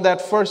wrong in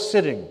that first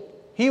sitting.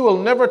 He will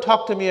never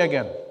talk to me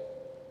again.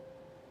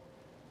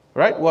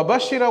 Right?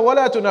 وَبَشِّرَ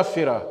وَلَا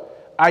تُنَفِّرَ.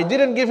 I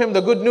didn't give him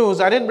the good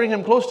news. I didn't bring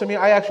him close to me.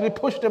 I actually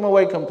pushed him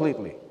away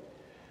completely.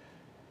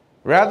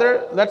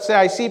 Rather, let's say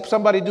I see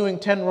somebody doing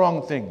 10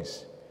 wrong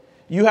things.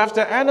 You have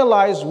to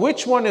analyze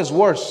which one is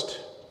worst,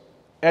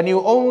 and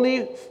you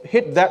only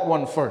hit that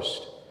one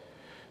first.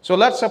 So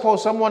let's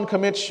suppose someone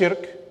commits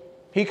shirk,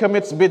 he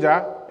commits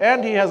bid'ah,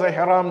 and he has a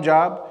haram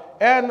job,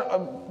 and a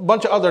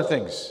bunch of other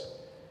things.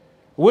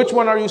 Which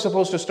one are you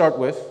supposed to start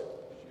with?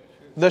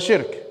 The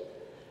shirk.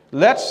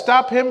 Let's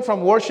stop him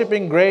from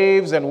worshipping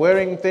graves and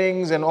wearing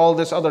things and all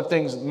this other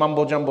things,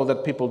 mumbo jumbo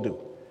that people do.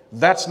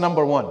 That's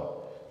number one.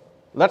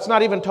 Let's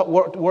not even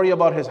worry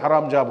about his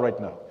haram job right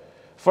now.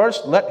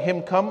 First, let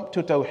him come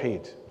to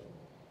Tawheed.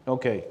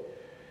 Okay.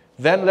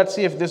 Then let's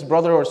see if this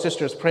brother or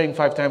sister is praying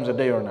 5 times a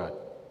day or not.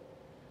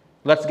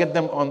 Let's get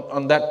them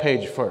on that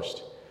page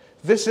first.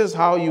 This is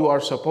how you are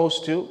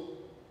supposed to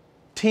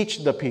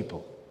teach the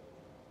people.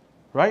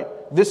 Right?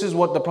 This is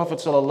what the Prophet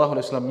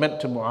ﷺ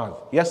meant to Mu'adh.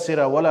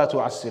 Yassira wala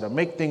tu'assira.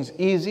 Make things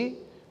easy.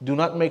 Do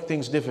not make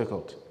things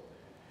difficult.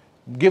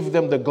 Give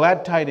them the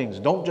glad tidings.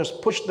 Don't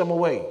just push them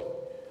away.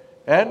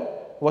 And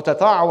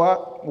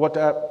وَتَطَاوَعَ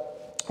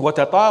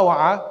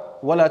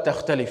وَلَا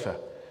تَخْتَلِفَ.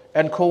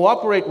 And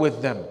cooperate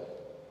with them.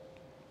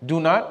 Do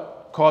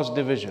not cause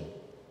division.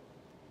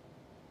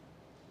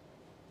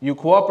 You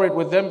cooperate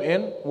with them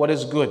in what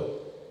is good.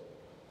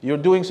 You're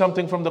doing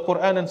something from the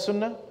Quran and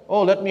Sunnah.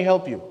 Oh, let me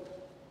help you.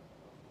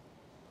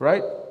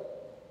 Right?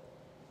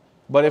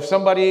 But if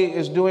somebody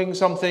is doing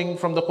something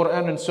from the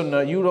Quran and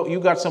Sunnah, you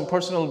got some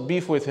personal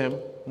beef with him.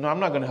 No, I'm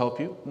not going to help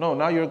you. No,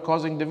 now you're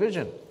causing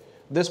division.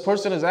 This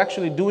person is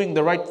actually doing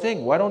the right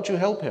thing. Why don't you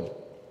help him?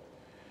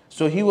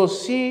 So he will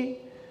see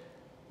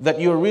that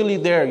you're really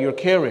there, you're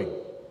caring.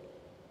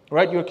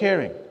 Right? You're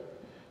caring.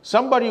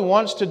 Somebody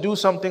wants to do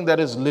something that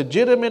is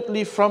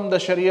legitimately from the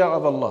Sharia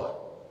of Allah.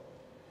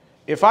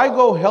 If I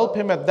go help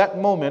him at that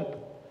moment,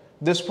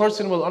 this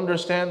person will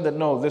understand that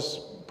no, this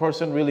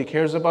person really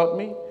cares about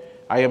me.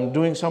 I am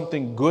doing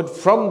something good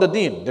from the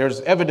deen. There's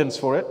evidence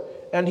for it,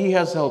 and he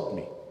has helped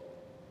me.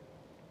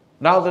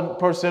 Now the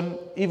person,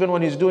 even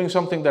when he's doing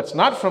something that's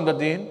not from the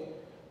deen,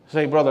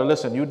 say, brother,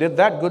 listen, you did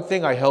that good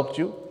thing, I helped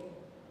you.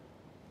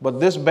 But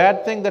this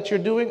bad thing that you're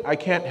doing, I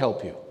can't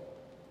help you.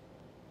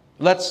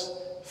 Let's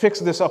fix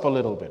this up a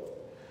little bit.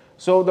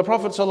 So the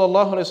Prophet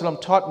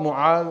ﷺ taught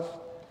Mu'adh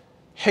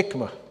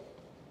hikmah,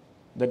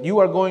 that you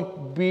are going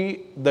to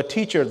be the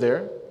teacher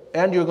there,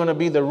 and you're going to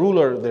be the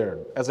ruler there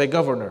as a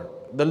governor,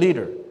 the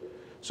leader.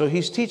 So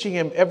he's teaching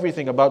him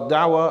everything about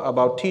da'wah,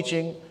 about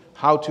teaching,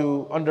 how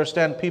to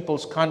understand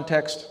people's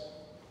context,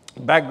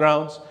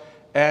 backgrounds,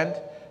 and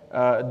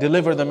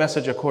deliver the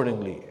message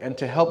accordingly, and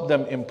to help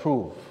them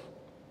improve.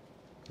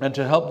 And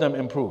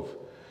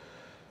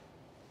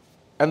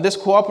this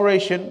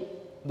cooperation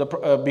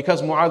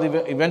because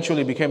Mu'adh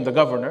eventually became the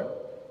governor,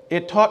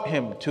 it taught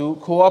him to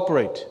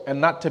cooperate and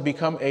not to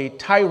become a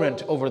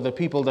tyrant over the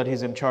people that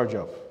he's in charge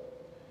of.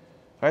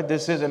 Right?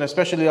 This is, and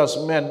especially us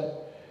men,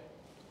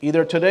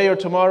 either today or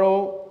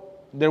tomorrow,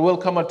 there will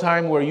come a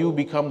time where you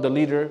become the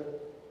leader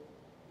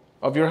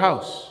of your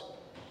house.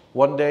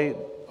 One day,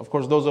 of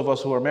course, those of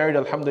us who are married,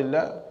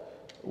 alhamdulillah,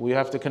 we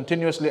have to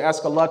continuously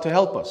ask Allah to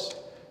help us.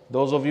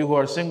 Those of you who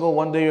are single,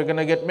 one day you're going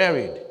to get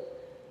married.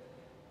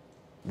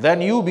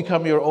 Then you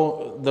become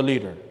the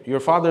leader. Your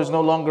father is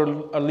no longer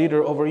a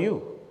leader over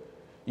you.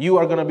 You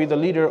are going to be the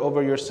leader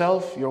over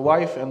yourself, your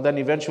wife, and then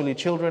eventually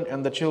children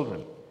and the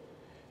children.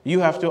 You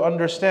have to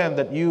understand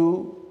that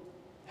you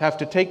have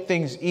to take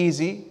things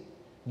easy.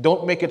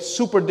 Don't make it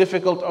super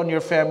difficult on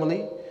your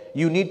family.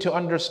 You need to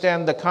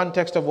understand the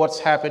context of what's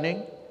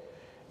happening.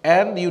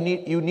 And you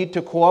need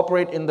to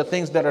cooperate in the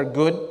things that are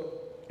good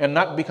and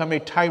not become a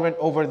tyrant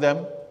over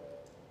them,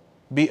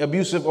 be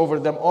abusive over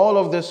them. All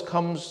of this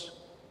comes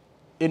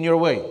in your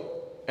way,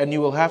 and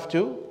you will have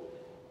to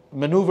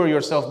maneuver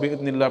yourself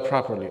bi'idhnillah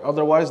properly.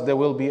 Otherwise, there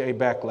will be a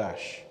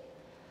backlash.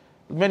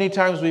 Many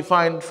times we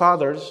find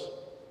fathers,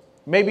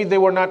 maybe they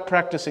were not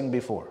practicing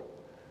before,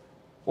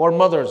 or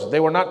mothers, they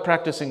were not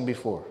practicing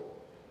before.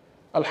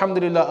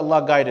 Alhamdulillah,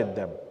 Allah guided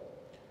them.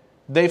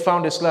 They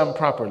found Islam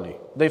properly.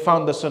 They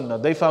found the Sunnah.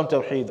 They found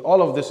Tawheed.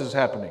 All of this is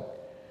happening.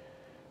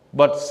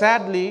 But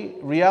sadly,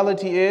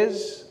 reality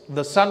is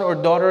the son or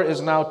daughter is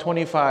now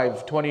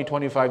 25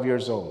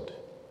 years old.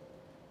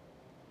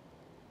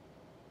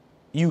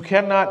 You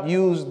cannot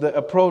use the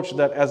approach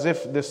that as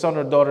if the son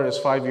or daughter is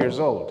 5 years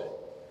old.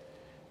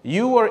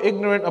 You were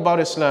ignorant about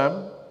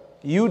Islam.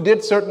 You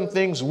did certain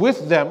things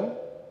with them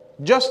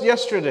just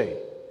yesterday.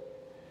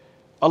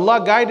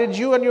 Allah guided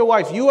you and your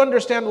wife. You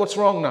understand what's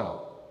wrong now.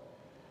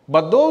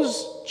 But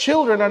those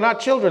children are not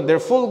children. They're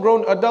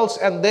full-grown adults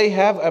and they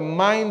have a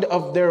mind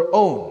of their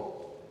own.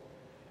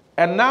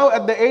 And now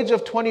at the age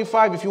of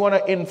 25, if you want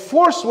to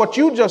enforce what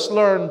you just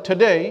learned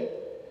today,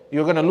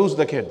 you're going to lose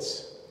the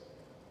kids.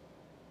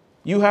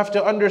 You have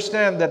to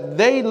understand that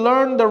they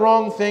learned the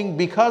wrong thing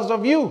because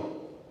of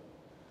you.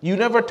 You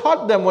never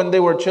taught them when they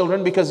were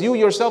children because you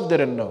yourself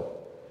didn't know.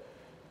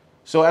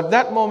 So at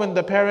that moment,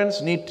 the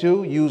parents need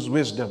to use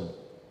wisdom.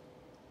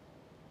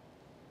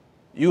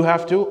 You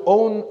have to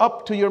own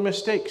up to your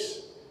mistakes.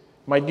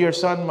 My dear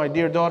son, my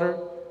dear daughter,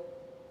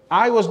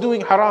 I was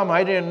doing haram,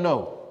 I didn't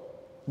know.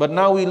 But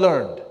now we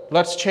learned.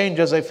 Let's change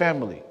as a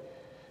family.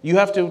 You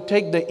have to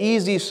take the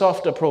easy,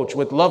 soft approach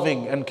with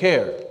loving and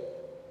care.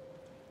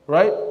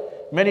 Right?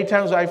 Many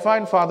times I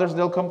find fathers,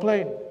 they'll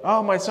complain.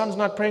 Oh, my son's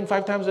not praying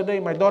 5 times a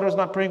day. My daughter's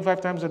not praying 5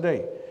 times a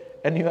day.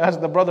 And you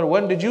ask the brother,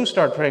 when did you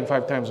start praying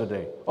 5 times a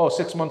day? Oh,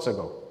 6 months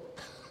ago.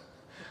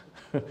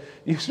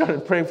 You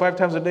started praying 5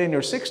 times a day in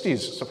your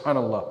 60s,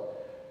 subhanAllah.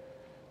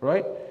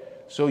 Right?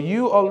 So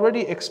you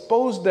already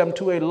exposed them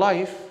to a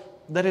life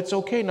that it's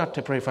okay not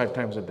to pray 5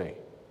 times a day.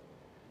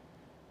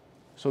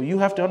 So you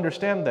have to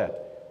understand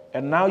that.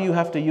 And now you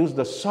have to use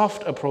the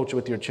soft approach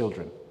with your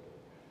children.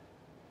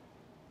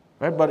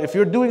 Right? But if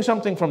you're doing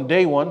something from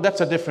day one,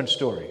 that's a different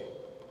story.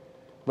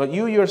 But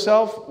you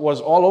yourself was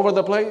all over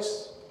the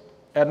place,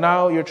 and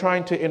now you're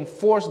trying to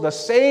enforce the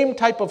same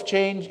type of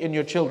change in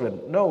your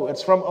children. No,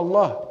 it's from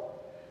Allah.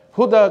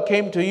 Huda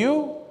came to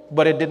you,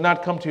 but it did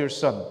not come to your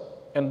son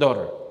and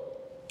daughter.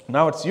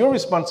 Now it's your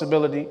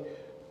responsibility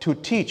to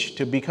teach,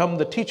 to become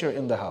the teacher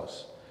in the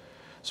house.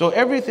 So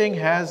everything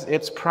has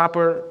its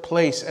proper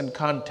place and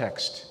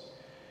context.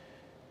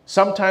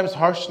 Sometimes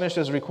harshness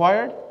is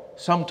required,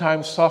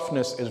 sometimes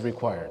softness is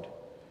required.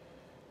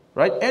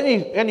 Right?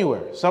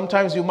 Anywhere.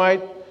 Sometimes you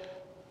might,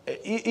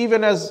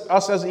 even as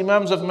us as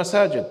imams of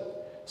masajid,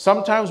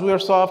 sometimes we are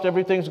soft,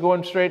 everything's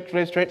going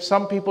straight.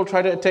 Some people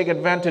try to take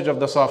advantage of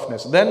the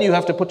softness. Then you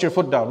have to put your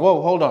foot down.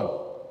 Whoa, hold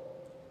on.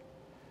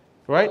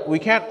 Right? We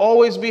can't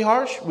always be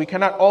harsh. We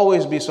cannot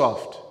always be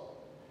soft.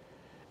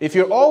 If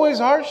you're always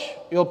harsh,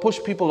 you'll push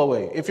people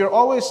away. If you're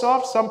always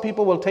soft, some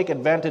people will take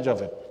advantage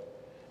of it.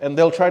 And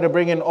they'll try to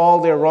bring in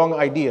all their wrong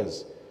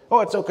ideas. Oh,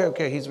 it's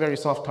okay, he's very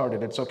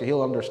soft-hearted. It's okay,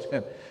 he'll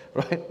understand.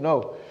 Right?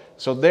 No.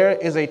 So there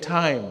is a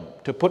time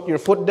to put your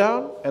foot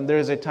down, and there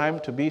is a time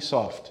to be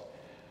soft.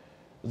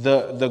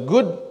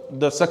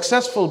 The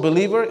successful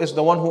believer is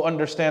the one who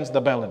understands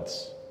the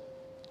balance.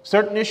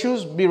 Certain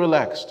issues, be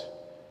relaxed.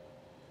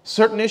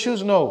 Certain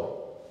issues,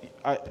 no.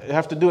 I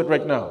have to do it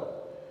right now.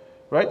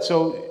 Right?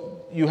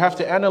 So you have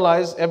to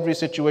analyze every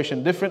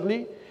situation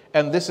differently,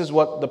 and this is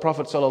what the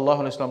Prophet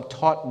ﷺ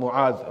taught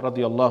Mu'adh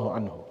radiallahu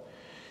anhu.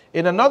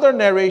 In another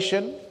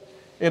narration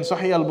in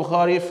Sahih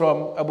al-Bukhari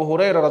from Abu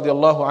Hurairah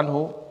radiallahu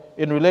anhu,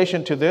 in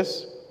relation to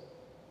this,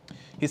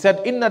 he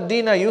said, "Inna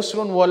ad-dina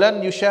yusrun wa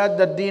lan yushad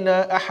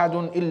ad-dina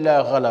ahadun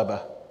illa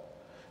ghalaba."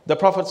 The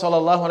Prophet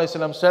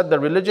ﷺ said, the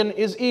religion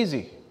is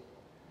easy.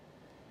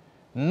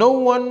 No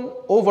one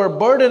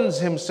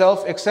overburdens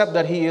himself except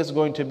that he is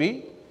going to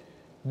be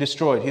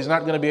destroyed. He's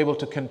not going to be able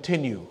to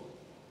continue.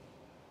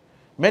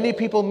 Many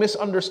people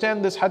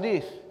misunderstand this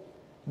hadith.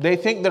 They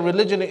think the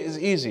religion is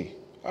easy.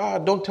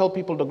 Don't tell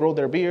people to grow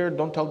their beard.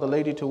 Don't tell the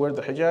lady to wear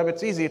the hijab.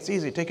 It's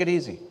easy, take it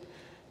easy.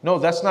 No,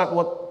 that's not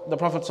what the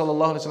Prophet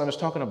ﷺ is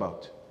talking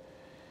about.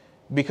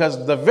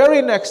 Because the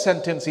very next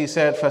sentence he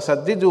said,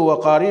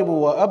 فَسَدِّدُوا وَقَارِبُوا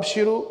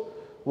وَأَبْشِرُوا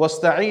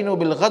وَاسْتَعِينُوا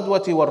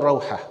بِالْغَدْوَةِ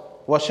وَالرَّوْحَةِ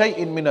وَشَيْءٍ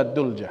مِّنَ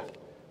الدُّلْجَةِ.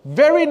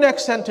 Very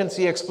next sentence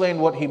he explained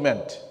what he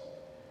meant.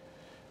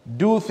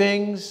 Do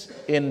things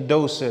in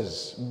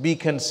doses. Be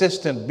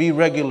consistent, be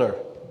regular.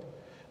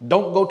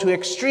 Don't go to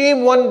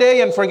extreme one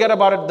day and forget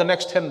about it the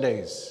next 10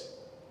 days.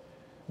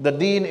 The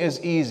deen is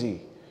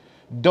easy.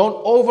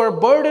 Don't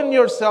overburden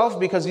yourself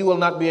because you will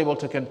not be able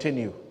to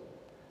continue.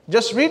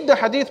 Just read the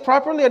hadith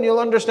properly and you'll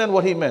understand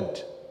what he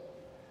meant.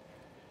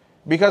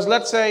 Because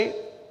let's say,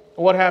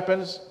 what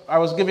happens? I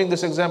was giving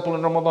this example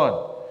in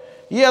Ramadan.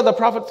 Yeah, the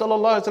Prophet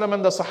ﷺ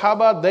and the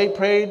Sahaba, they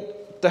prayed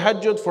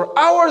tahajjud for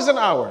hours and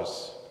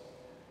hours.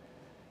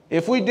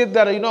 If we did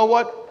that, you know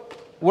what?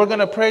 We're going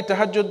to pray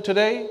tahajjud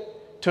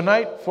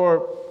tonight,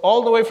 for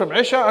all the way from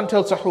Isha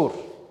until Sahur.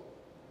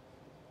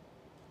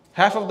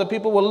 Half of the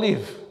people will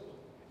leave.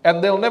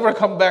 And they'll never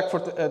come back for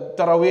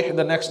Taraweeh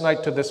the next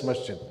night to this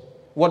masjid.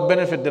 What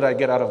benefit did I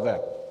get out of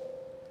that?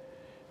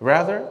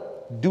 Rather,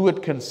 do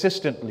it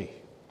consistently.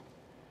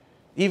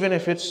 Even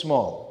if it's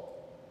small.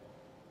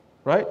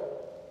 Right?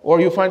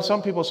 Or you find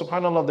some people,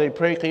 subhanAllah, they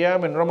pray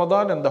Qiyam in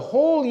Ramadan and the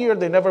whole year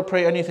they never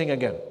pray anything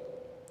again.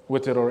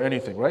 With it or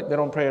anything, right? They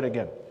don't pray it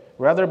again.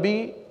 Rather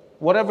be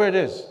whatever it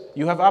is.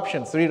 You have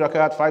options, 3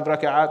 rakat, 5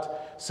 rakat,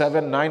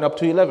 7, 9, up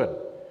to 11.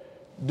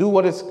 Do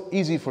what is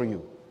easy for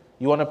you.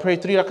 You want to pray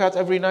 3 rakat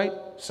every night?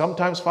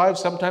 Sometimes 5,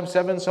 sometimes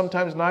 7,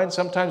 sometimes 9,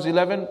 sometimes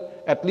 11.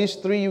 At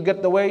least 3 you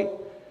get the way.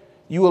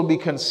 You will be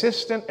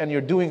consistent and you're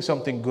doing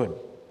something good.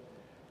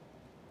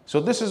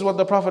 So this is what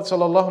the Prophet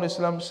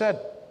ﷺ said.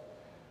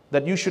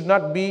 That you should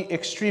not be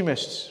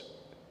extremists.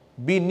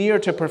 Be near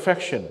to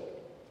perfection.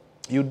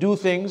 You do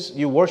things,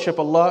 you worship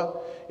Allah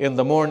in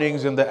the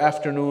mornings, in the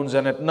afternoons,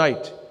 and at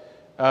night.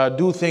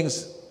 Do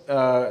things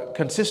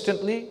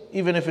consistently,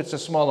 even if it's a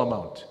small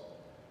amount.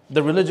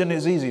 The religion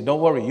is easy,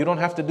 don't worry. You don't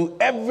have to do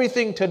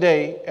everything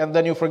today and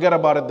then you forget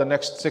about it the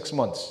next 6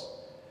 months.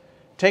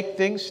 Take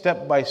things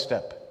step by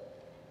step.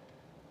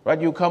 Right?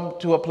 You come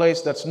to a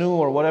place that's new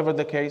or whatever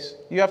the case,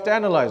 you have to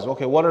analyze,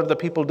 okay, what are the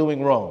people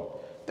doing wrong?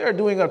 They're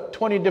doing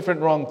 20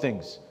 different wrong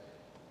things.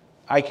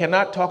 I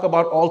cannot talk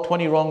about all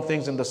 20 wrong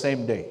things in the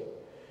same day.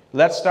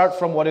 Let's start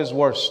from what is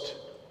worst.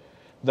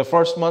 The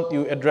first month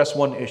you address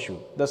one issue.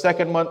 The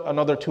second month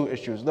another 2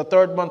 issues. The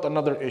third month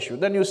another issue.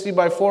 Then you see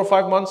by 4 or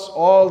 5 months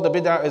all the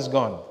bid'ah is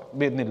gone.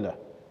 Bi'idhnillah.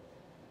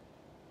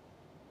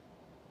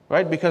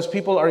 Right? Because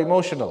people are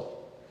emotional.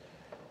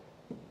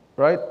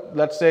 Right?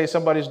 Let's say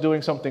somebody's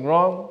doing something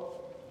wrong.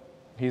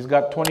 He's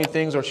got 20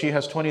 things or she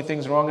has 20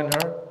 things wrong in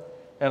her.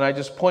 And I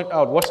just point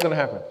out what's going to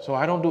happen. So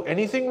I don't do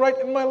anything right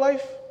in my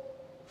life?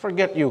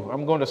 Forget you.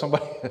 I'm going to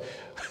somebody.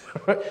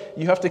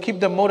 You have to keep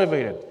them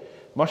motivated.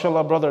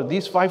 MashaAllah, brother,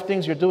 these 5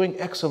 things you're doing,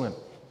 excellent.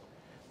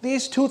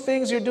 These 2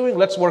 things you're doing,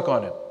 let's work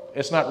on it.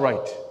 It's not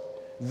right.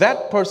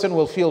 That person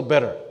will feel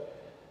better.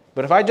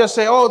 But if I just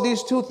say, oh,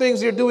 these 2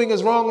 things you're doing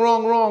is wrong.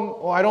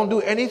 Oh, I don't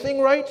do anything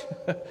right.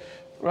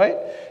 Right?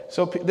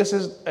 So this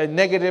is a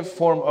negative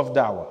form of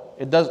da'wah.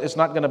 It's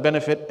not going to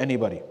benefit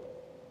anybody.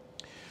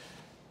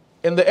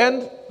 In the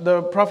end,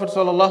 the Prophet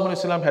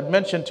ﷺ had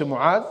mentioned to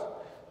Mu'adh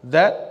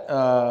that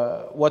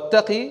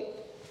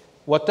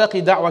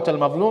وَاتَّقِ دَعْوَةَ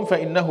الْمَظْلُومِ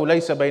فَإِنَّهُ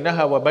لَيْسَ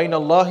بَيْنَهَا وَبَيْنَ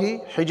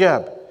اللَّهِ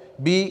حِجَابٌ.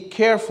 Be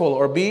careful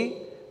or be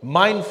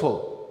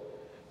mindful.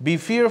 Be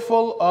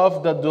fearful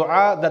of the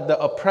dua that the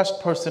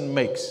oppressed person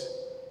makes.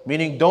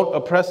 Meaning don't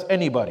oppress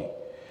anybody.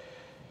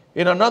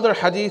 In another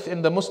hadith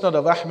in the Musnad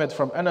of Ahmed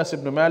from Anas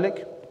ibn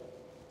Malik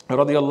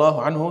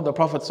radiyallahu anhu, the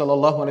Prophet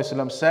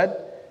ﷺ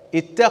said,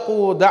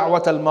 اتقوا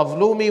دعوة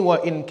المظلوم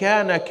وإن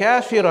كان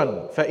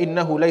كافرا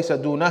فإنه ليس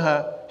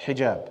دونها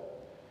حجاب.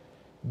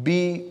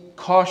 Be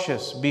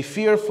cautious, be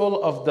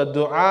fearful of the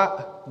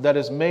dua that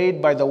is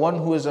made by the one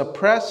who is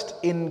oppressed,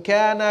 in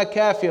kana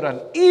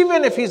kafiran,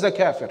 even if he's a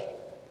kafir.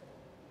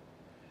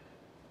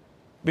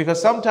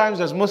 Because sometimes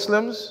as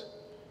Muslims,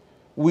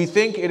 we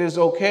think it is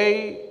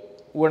okay,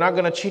 we're not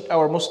going to cheat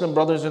our Muslim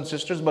brothers and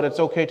sisters, but it's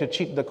okay to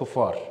cheat the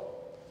kuffar.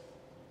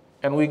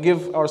 And we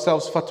give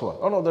ourselves fatwa.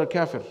 Oh no, they're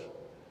kafir.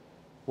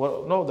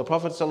 Well, no, the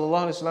Prophet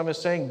ﷺ is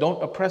saying,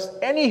 don't oppress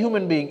any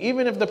human being,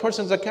 even if the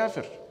person's a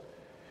kafir.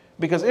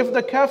 Because if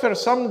the kafir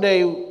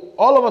someday,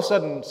 all of a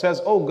sudden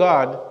says, oh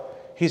God,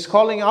 he's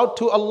calling out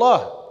to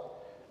Allah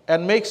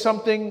and makes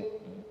something,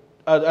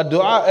 a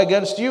dua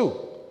against you,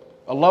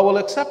 Allah will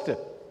accept it.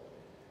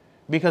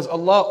 Because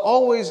Allah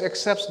always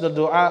accepts the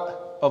dua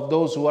of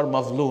those who are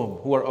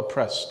mazloom, who are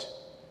oppressed.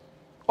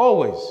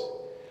 Always.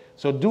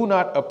 So do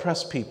not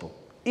oppress people,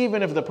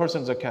 even if the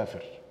person's a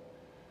kafir.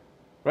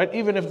 Right?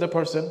 Even if the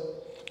person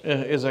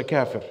is a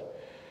kafir.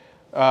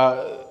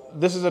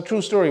 This is a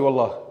true story,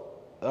 wallah.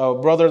 A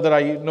brother that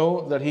I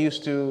know, that he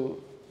used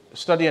to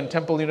study in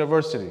Temple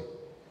University.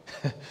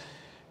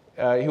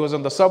 He was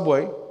on the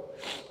subway.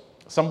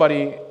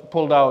 Somebody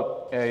pulled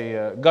out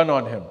a gun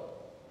on him.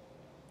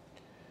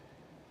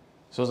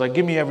 So it's like,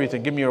 give me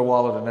everything, give me your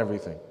wallet and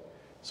everything.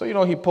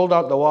 So, he pulled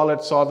out the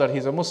wallet, saw that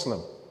he's a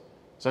Muslim.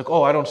 It's like,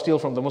 oh, I don't steal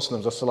from the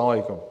Muslims,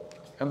 assalamu alaikum.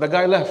 And the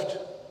guy left.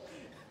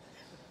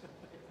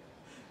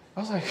 I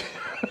was like,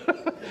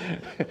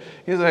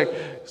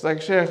 it's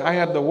like, Sheikh, I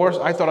had the worst,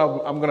 I thought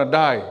I'm going to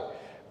die.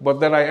 But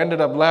then I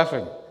ended up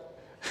laughing.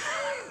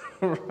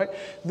 Right?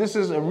 This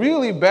is a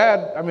really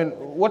bad,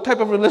 what type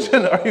of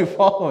religion are you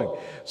following?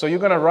 So you're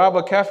going to rob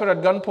a kafir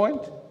at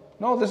gunpoint?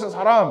 No, this is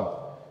haram.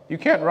 You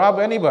can't rob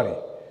anybody.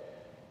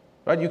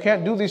 Right? You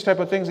can't do these type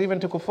of things even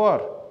to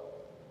kuffar.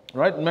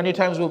 Right? Many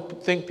times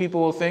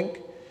people will think,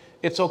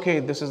 it's okay,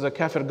 this is a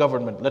kafir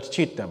government, let's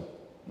cheat them.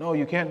 No,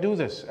 you can't do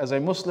this. As a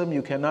Muslim,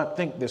 you cannot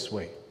think this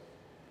way.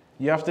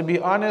 You have to be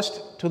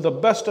honest to the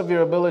best of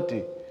your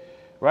ability.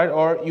 Right?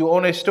 Or you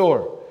own a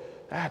store.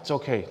 That's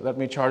okay, let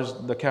me charge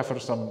the kafir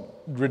some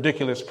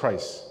ridiculous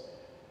price.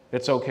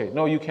 It's okay.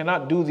 No, you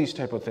cannot do these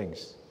type of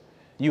things.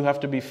 You have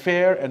to be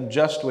fair and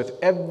just with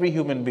every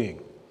human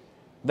being.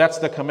 That's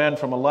the command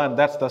from Allah, and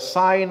that's the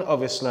sign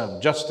of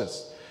Islam,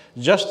 justice.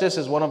 Justice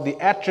is one of the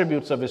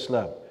attributes of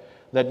Islam,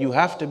 that you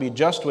have to be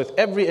just with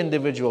every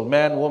individual,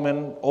 man,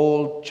 woman,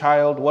 old,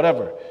 child,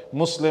 whatever.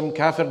 Muslim,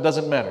 kafir,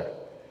 doesn't matter.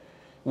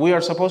 We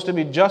are supposed to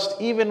be just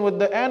even with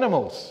the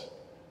animals.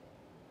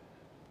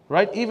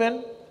 Right?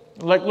 Even,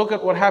 like, look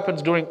at what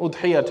happens during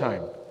Udhiyah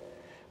time.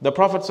 The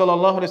Prophet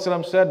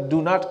ﷺ said,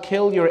 do not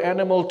kill your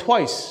animal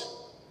twice.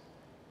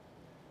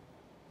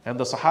 And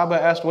the Sahaba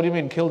asked, what do you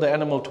mean kill the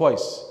animal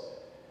twice?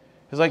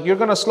 He's like, you're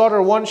going to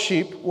slaughter one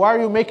sheep. Why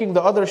are you making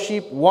the other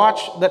sheep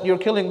watch that you're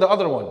killing the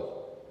other one?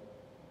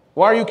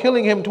 Why are you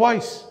killing him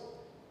twice?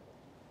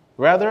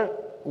 Rather,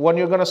 when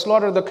you're going to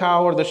slaughter the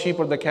cow or the sheep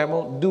or the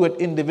camel, do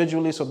it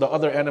individually so the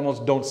other animals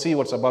don't see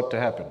what's about to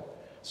happen.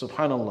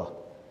 Subhanallah.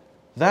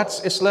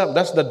 That's Islam.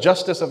 That's the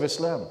justice of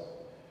Islam.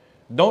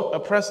 Don't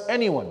oppress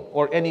anyone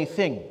or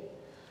anything.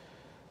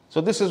 So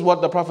this is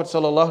what the Prophet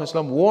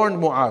ﷺ warned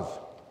Mu'adh.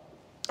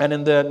 And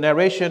in the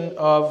narration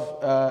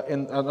of,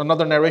 in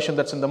another narration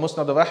that's in the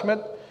Musnad of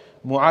Ahmad,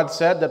 Mu'adh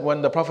said that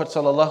when the Prophet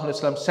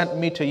ﷺ sent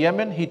me to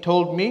Yemen, he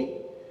told me,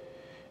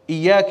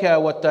 إِيَّاكَ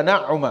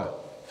وَالتَّنَعُّمَ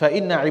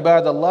فَإِنَّ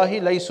عِبَادَ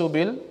اللَّهِ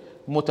لَيْسُوا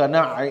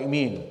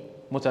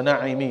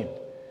بِالْمُتَنَعِّمِينَ.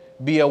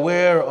 Be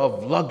aware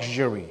of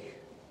luxury,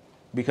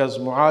 because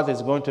Mu'adh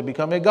is going to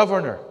become a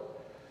governor.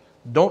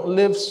 Don't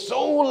live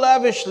so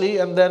lavishly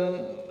and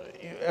then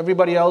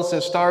everybody else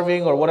is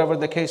starving or whatever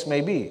the case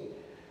may be.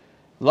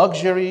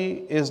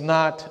 Luxury is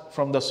not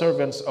from the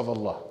servants of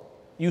Allah.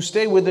 You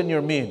stay within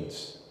your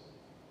means,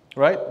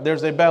 right?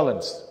 There's a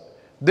balance.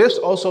 This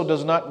also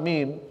does not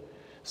mean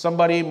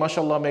somebody,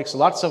 mashallah, makes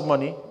lots of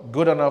money,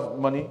 good enough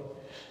money.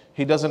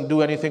 He doesn't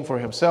do anything for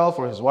himself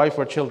or his wife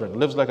or children,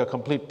 lives like a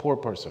complete poor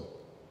person.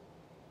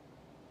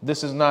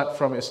 This is not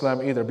from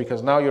Islam either,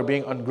 because now you're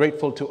being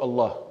ungrateful to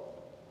Allah.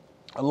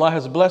 Allah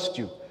has blessed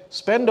you.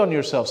 Spend on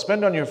yourself,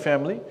 spend on your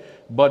family,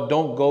 but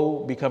don't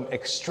go become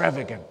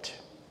extravagant.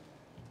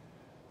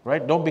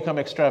 Right? Don't become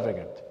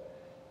extravagant.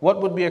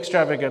 What would be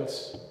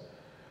extravagance?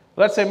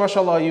 Let's say,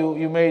 mashallah,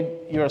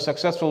 you're a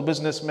successful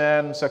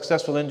businessman,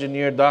 successful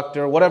engineer,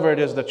 doctor, whatever it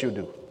is that you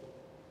do.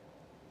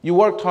 You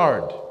worked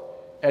hard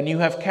and you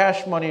have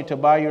cash money to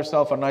buy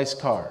yourself a nice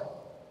car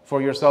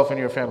for yourself and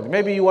your family.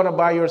 Maybe you want to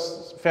buy your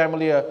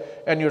family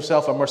and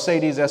yourself a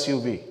Mercedes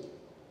SUV.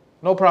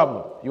 No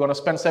problem. You want to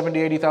spend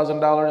 $70,000,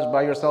 $80,000,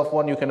 buy yourself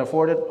one, you can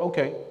afford it?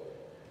 Okay.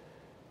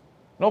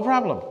 No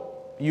problem.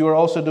 You are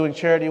also doing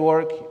charity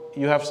work.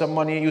 You have some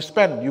money, you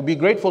spend. You be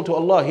grateful to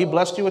Allah. He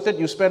blessed you with it,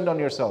 you spend on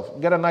yourself.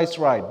 Get a nice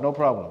ride, no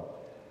problem.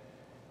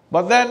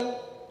 But then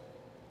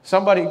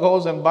somebody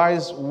goes and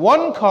buys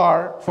one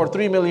car for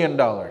 $3 million.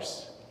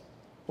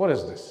 What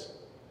is this?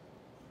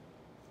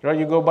 Right?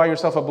 You go buy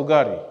yourself a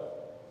Bugatti.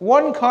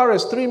 One car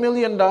is $3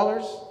 million.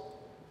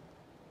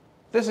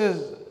 This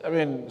is,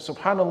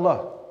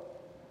 subhanallah.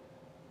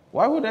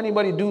 Why would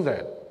anybody do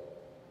that?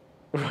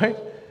 Right?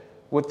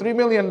 With $3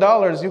 million,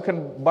 you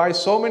can buy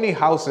so many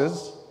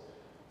houses,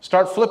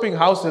 start flipping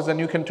houses, and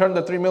you can turn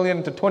the 3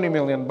 million to 20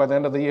 million by the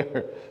end of the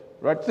year.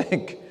 Right?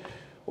 Think.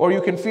 Or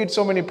you can feed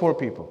so many poor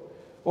people.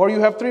 Or you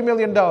have $3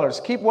 million.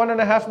 Keep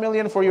 $1.5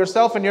 million for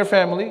yourself and your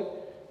family.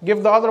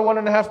 Give the other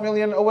 $1.5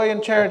 million away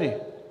in charity.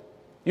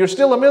 You're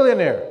still a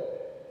millionaire.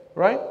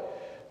 Right?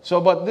 So,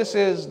 but this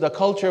is the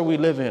culture we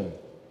live in.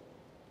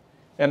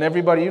 And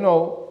everybody,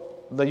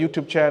 the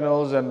YouTube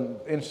channels and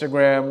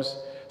Instagrams,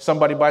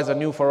 somebody buys a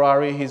new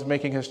Ferrari, he's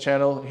making his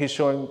channel, he's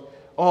showing,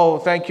 oh,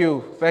 thank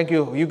you,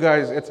 you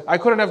guys. I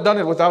couldn't have done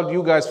it without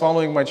you guys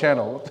following my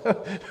channel.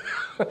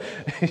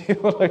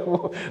 Like,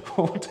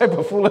 what type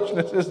of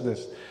foolishness is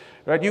this?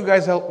 Right? You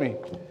guys help me.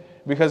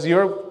 Because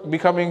you're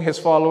becoming his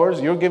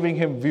followers, you're giving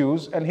him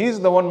views, and he's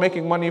the one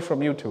making money from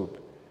YouTube.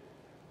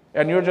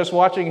 And you're just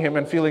watching him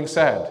and feeling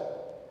sad.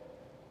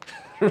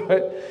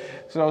 Right?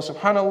 So,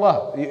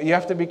 subhanallah, you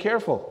have to be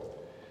careful.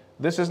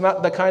 This is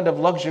not the kind of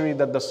luxury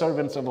that the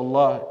servants of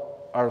Allah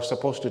are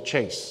supposed to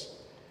chase.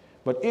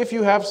 But if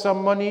you have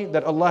some money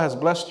that Allah has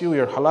blessed you,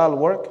 your halal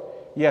work,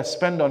 yes,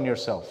 spend on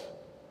yourself.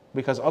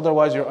 Because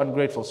otherwise you're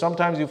ungrateful.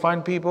 Sometimes you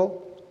find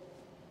people,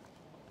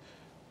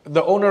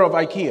 the owner of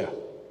IKEA,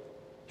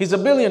 He's a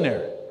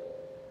billionaire.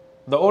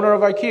 The owner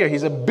of IKEA,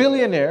 he's a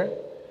billionaire,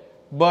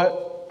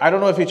 but I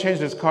don't know if he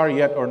changed his car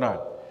yet or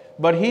not.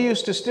 But he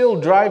used to still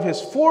drive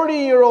his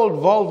 40-year-old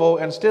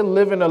Volvo and still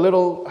live in a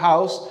little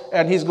house,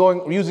 and he's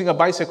using a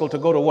bicycle to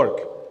go to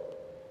work.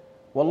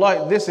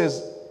 Wallahi, this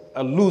is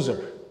a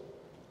loser.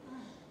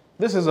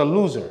 This is a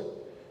loser.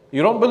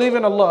 You don't believe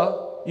in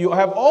Allah, you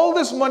have all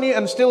this money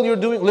and still you're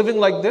living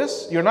like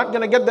this. You're not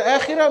going to get the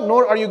akhirah,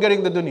 nor are you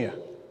getting the dunya.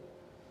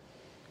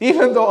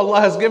 Even though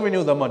Allah has given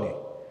you the money.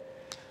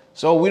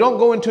 So we don't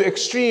go into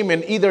extreme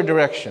in either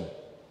direction.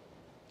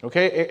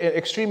 Okay,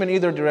 extreme in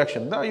either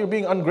direction. Now you're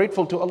being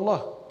ungrateful to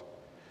Allah.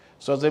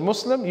 So as a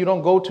Muslim, you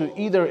don't go to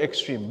either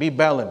extreme. Be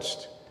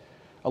balanced.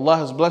 Allah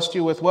has blessed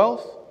you with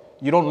wealth.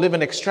 You don't live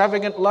an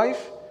extravagant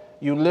life.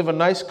 You live a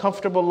nice,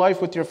 comfortable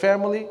life with your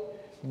family.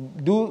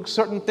 Do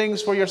certain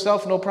things for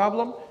yourself, no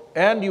problem.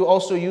 And you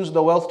also use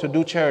the wealth to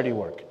do charity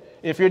work.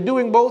 If you're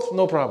doing both,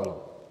 no problem.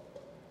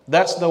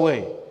 That's the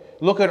way.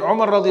 Look at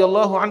Umar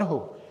radiallahu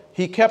anhu.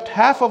 He kept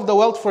half of the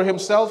wealth for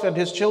himself and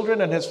his children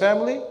and his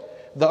family.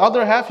 The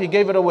other half, he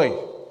gave it away.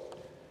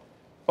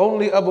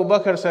 Only Abu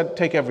Bakr said,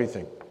 take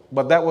everything.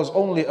 But that was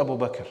only Abu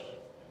Bakr.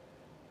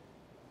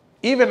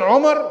 Even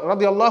Umar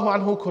radiallahu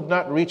anhu could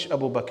not reach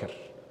Abu Bakr.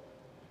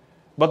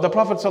 But the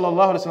Prophet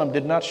sallallahu alaihi wasallam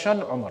did not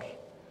shun Umar.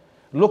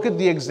 Look at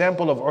the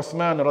example of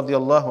Uthman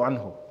radiallahu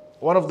anhu,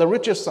 one of the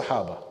richest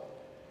Sahaba.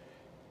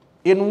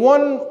 In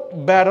one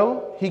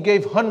battle, he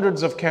gave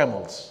hundreds of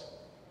camels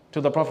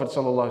to the Prophet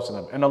sallallahu alaihi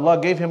wasallam, and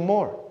Allah gave him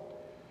more.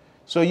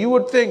 So you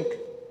would think,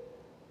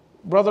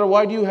 brother,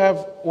 why do you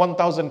have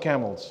 1,000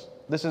 camels?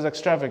 This is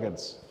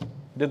extravagance.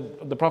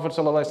 Did the Prophet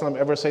ﷺ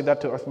ever say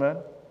that to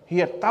Uthman? He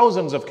had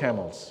thousands of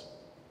camels.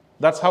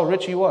 That's how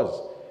rich he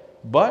was.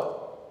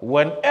 But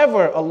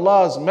whenever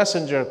Allah's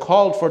messenger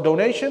called for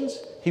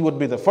donations, he would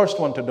be the first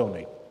one to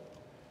donate.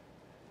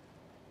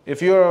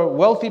 If you're a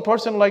wealthy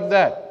person like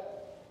that,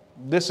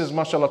 this is,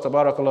 mashallah,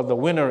 tabarakallah, the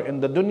winner in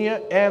the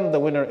dunya and the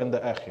winner in the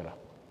akhirah.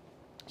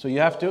 So you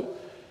have to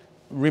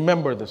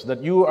remember this,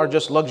 that you are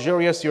just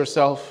luxurious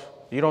yourself.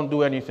 You don't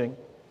do anything.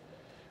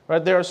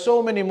 Right? There are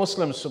so many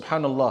Muslims,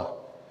 subhanallah.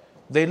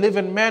 They live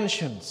in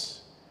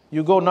mansions.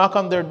 You go knock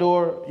on their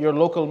door, your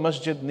local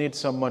masjid needs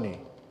some money.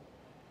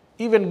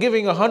 Even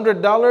giving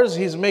 $100,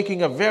 he's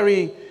making a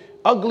very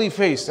ugly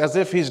face as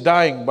if he's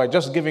dying by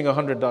just giving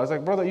 $100.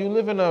 Like, brother, you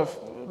live in a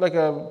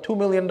 $2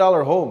 million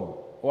home.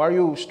 Why are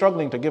you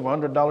struggling to give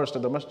 $100 to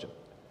the masjid?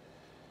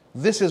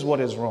 This is what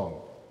is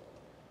wrong.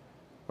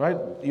 Right?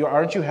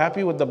 Aren't you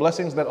happy with the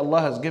blessings that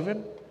Allah has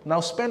given? Now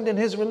spend in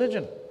His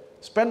religion.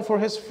 Spend for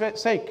His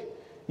sake.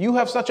 You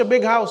have such a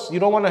big house, you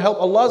don't want to help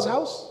Allah's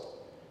house?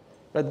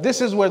 But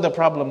this is where the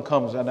problem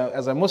comes, and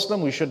as a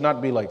Muslim, we should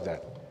not be like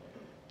that.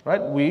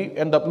 Right? We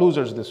end up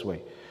losers this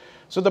way.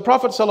 So the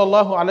Prophet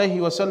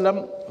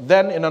ﷺ,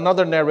 then in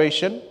another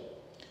narration, in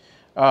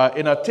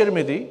a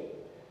Tirmidhi,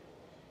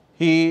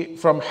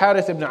 from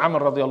Harith ibn Amr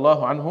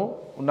radiallahu anhu,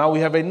 now we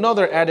have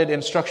another added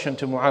instruction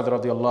to Mu'adh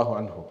radiallahu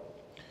anhu.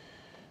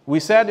 We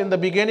said in the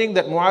beginning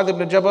that Mu'adh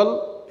ibn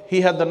Jabal,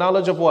 he had the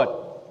knowledge of what?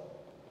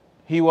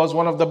 He was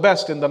one of the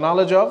best in the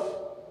knowledge of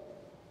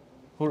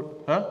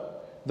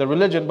the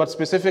religion, but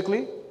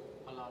specifically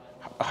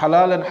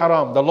halal and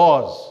haram, the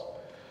laws.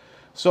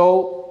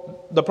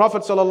 So the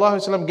Prophet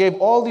ﷺ gave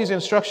all these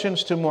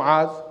instructions to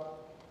Mu'adh,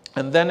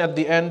 and then at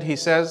the end he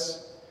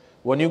says,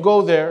 when you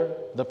go there,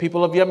 the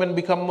people of Yemen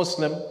become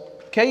Muslim,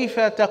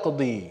 كَيْفَ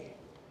تَقْضِي?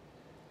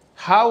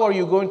 How are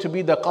you going to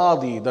be the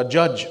qadi, the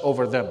judge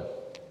over them?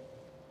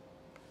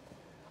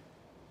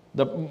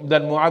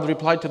 Then Mu'adh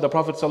replied to the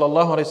Prophet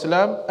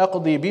ﷺ,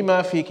 أَقْضِي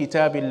بِمَا فِي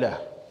كِتَابِ اللَّهِ.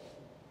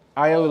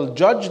 I will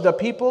judge the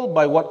people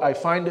by what I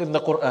find in the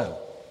Quran.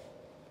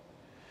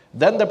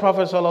 Then the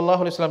Prophet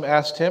ﷺ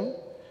asked him,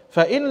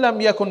 فَإِن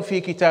لَمْ يَكُنْ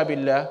فِي كِتَابِ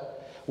اللَّهِ.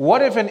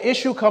 What if an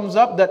issue comes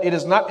up that it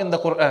is not in the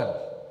Quran?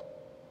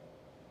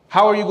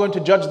 How are you going to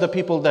judge the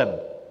people then?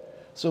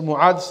 So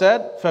Mu'adh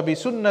said,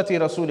 فَبِسُنَّةِ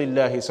رَسُولِ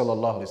اللَّهِ صَلَى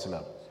اللَّهُ عَلَيْهِ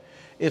وسلم.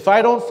 If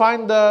I don't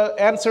find the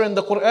answer in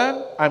the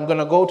Quran, I'm going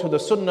to go to the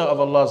Sunnah of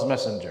Allah's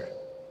Messenger.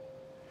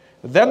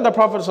 Then the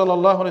Prophet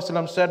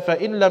ﷺ said,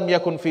 فَإِن لَمْ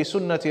يَكُنْ فِي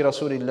سُنَّةِ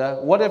رَسُولِ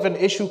اللَّهِ. What if an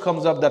issue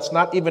comes up that's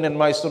not even in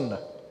my Sunnah?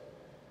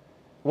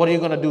 What are you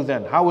going to do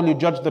then? How will you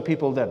judge the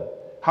people then?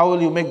 How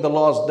will you make the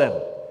laws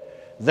then?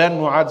 Then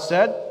Mu'adh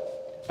said,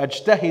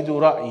 أَجْتَهِدُ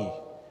رَأْيِي.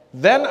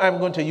 Then I'm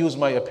going to use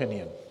my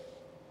opinion.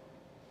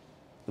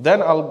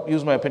 Then I'll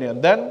use my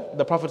opinion. Then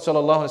the Prophet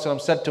ﷺ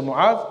said to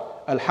Mu'adh,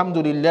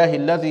 Alhamdulillahi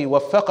alladhi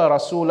waffaqa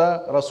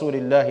rasula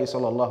rasulillahi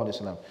sallallahu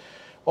alayhi wasallam.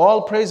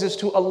 All praises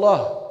to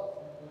Allah,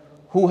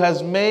 who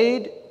has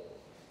made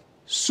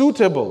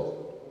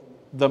suitable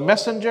the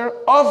messenger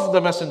of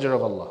the messenger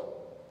of Allah.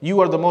 You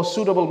are the most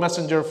suitable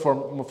messenger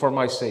for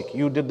my sake.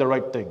 You did the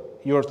right thing.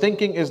 Your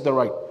thinking is the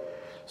right.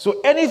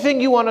 So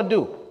anything you want to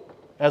do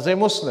as a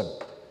Muslim,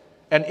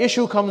 an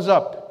issue comes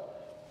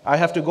up, I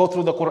have to go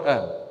through the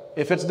Quran.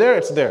 If it's there,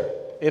 it's there.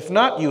 If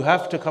not, you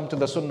have to come to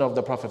the Sunnah of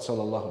the Prophet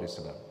sallallahu alaihi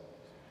wasallam.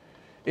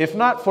 If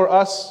not, for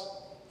us,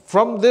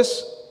 from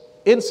this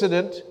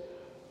incident,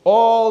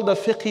 All the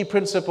fiqhi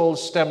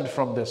principles stemmed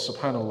from this,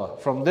 subhanAllah,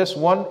 from this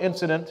one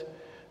incident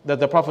that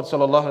the Prophet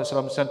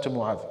ﷺ sent to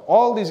Mu'adh.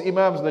 All these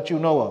imams that you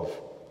know of,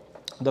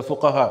 the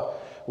fuqaha,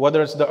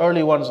 whether it's the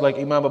early ones like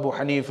Imam Abu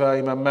Hanifa,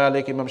 Imam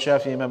Malik, Imam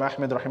Shafi, Imam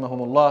Ahmed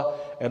rahimahumullah,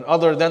 and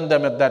other than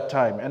them at that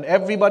time, and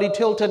everybody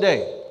till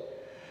today,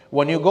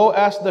 when you go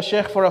ask the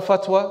sheikh for a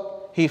fatwa,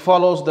 he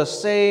follows the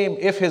same.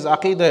 If his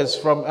aqidah is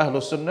from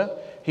Ahlul Sunnah,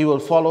 he will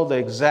follow the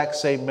exact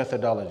same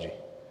methodology.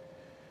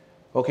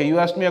 Okay, you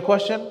asked me a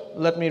question,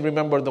 let me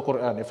remember the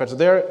Quran. If it's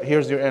there,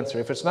 here's your answer.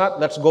 If it's not,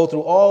 let's go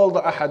through all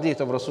the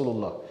ahadith of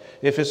Rasulullah.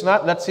 If it's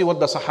not, let's see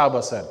what the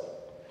Sahaba said.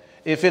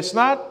 If it's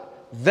not,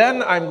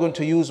 then I'm going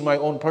to use my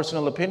own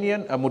personal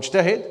opinion, a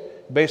mujtahid,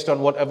 based on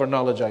whatever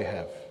knowledge I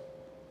have.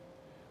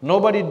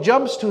 Nobody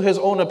jumps to his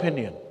own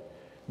opinion.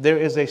 There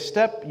is a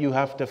step you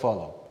have to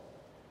follow.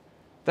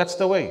 That's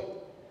the way.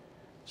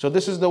 So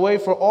this is the way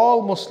for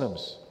all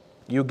Muslims.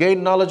 You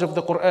gain knowledge of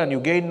the Quran, you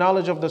gain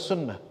knowledge of the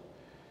Sunnah.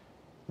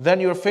 Then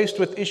you're faced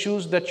with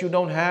issues that you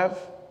don't have,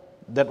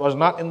 that was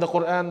not in the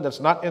Quran, that's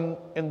not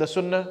in the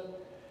Sunnah.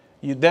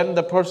 You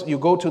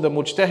go to the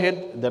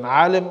mujtahid, then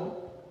alim,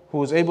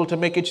 who is able to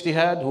make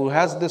ijtihad, who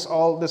has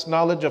all this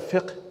knowledge of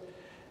fiqh,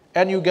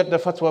 and you get the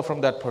fatwa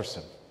from that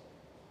person.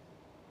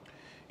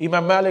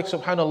 Imam Malik,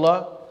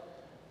 subhanallah,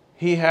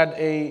 he had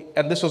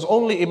and this was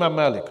only Imam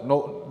Malik,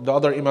 no, the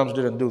other imams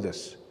didn't do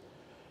this.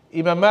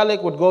 Imam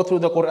Malik would go through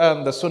the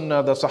Quran, the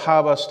Sunnah, the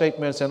Sahaba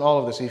statements and all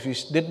of this. If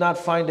he did not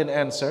find an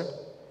answer,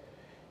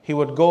 he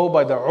would go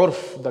by the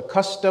urf, the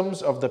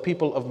customs of the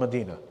people of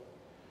Medina.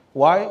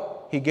 Why?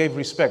 He gave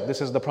respect. This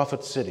is the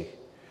Prophet's city.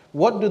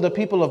 What do the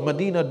people of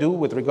Medina do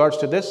with regards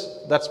to this?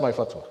 That's my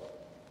fatwa.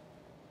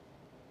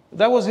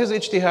 That was his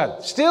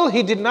ijtihad. Still,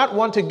 he did not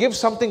want to give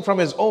something from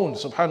his own,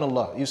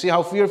 subhanallah. You see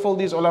how fearful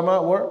these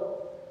ulama were?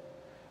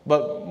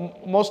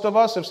 But most of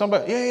us, if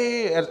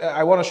somebody,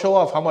 I want to show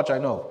off how much I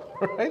know,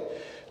 right?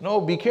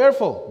 No, be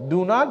careful.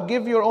 Do not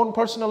give your own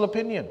personal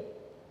opinion.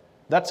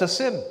 That's a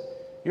sin.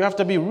 You have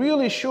to be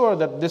really sure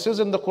that this is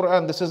in the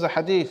Quran, this is a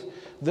hadith.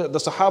 The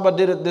Sahaba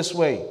did it this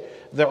way.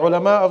 The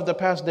ulama of the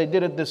past, they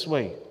did it this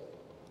way.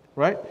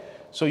 Right?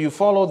 So you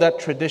follow that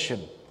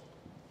tradition.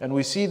 And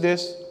we see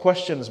this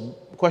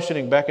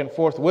questioning back and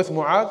forth with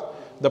Mu'adh.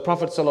 The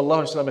Prophet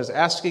ﷺ is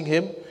asking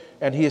him,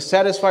 and he is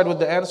satisfied with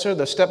the answer,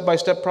 the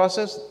step-by-step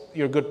process,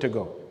 you're good to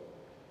go.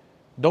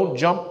 Don't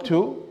jump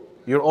to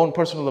your own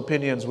personal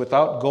opinions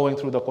without going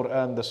through the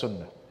Quran, the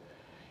Sunnah.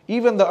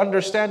 Even the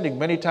understanding,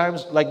 many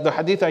times, like the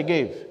hadith I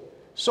gave.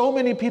 So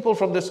many people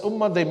from this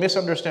ummah, they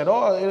misunderstand.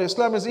 Oh,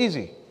 Islam is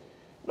easy.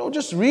 No,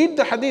 just read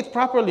the hadith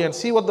properly and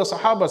see what the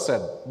Sahaba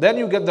said. Then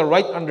you get the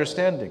right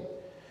understanding.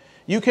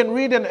 You can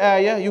read an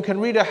ayah, you can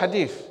read a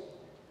hadith.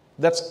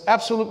 That's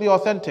absolutely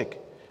authentic.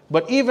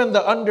 But even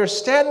the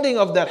understanding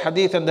of that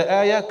hadith and the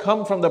ayah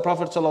come from the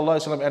Prophet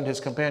ﷺ and his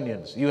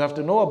companions. You have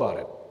to know about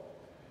it.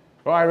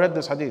 Oh, I read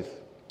this hadith,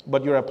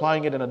 but you're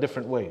applying it in a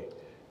different way.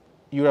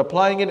 You're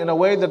applying it in a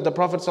way that the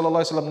Prophet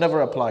ﷺ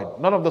never applied.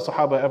 None of the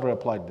Sahaba ever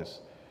applied this.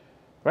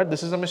 Right?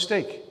 This is a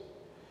mistake.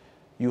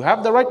 You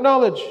have the right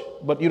knowledge,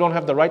 but you don't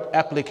have the right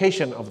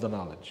application of the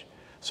knowledge.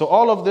 So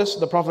all of this,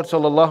 the Prophet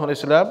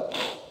ﷺ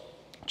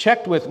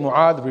checked with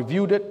Mu'adh,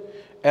 reviewed it,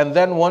 and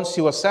then once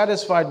he was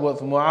satisfied with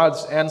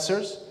Mu'adh's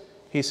answers,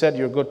 he said,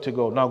 you're good to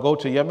go. Now go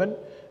to Yemen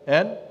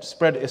and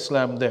spread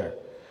Islam there.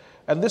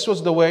 And this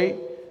was the way.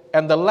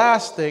 And the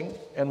last thing,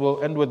 and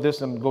we'll end with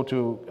this and go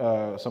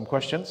to some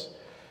questions.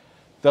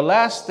 The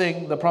last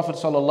thing the Prophet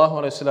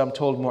ﷺ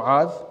told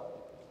Mu'adh,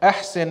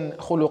 أحسن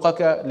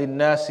خلقك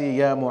للناس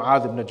يا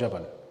معاذ بن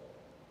جبل.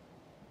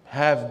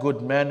 Have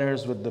good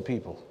manners with the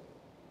people.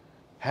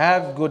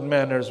 Have good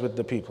manners with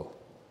the people.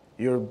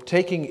 You're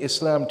taking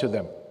Islam to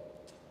them.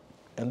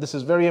 And this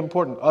is very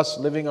important, us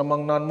living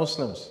among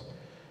non-Muslims.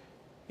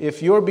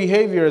 If your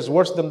behavior is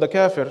worse than the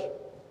kafir,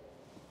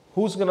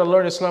 who's going to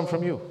learn Islam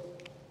from you?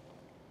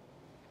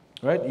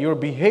 Right? Your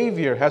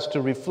behavior has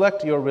to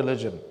reflect your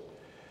religion.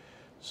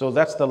 So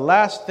that's the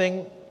last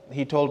thing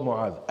he told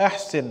Mu'adh.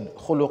 أحسن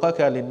خلقك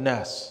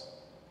للناس.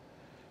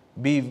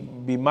 Be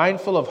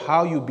mindful of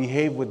how you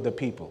behave with the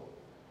people.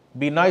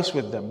 Be nice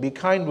with them. Be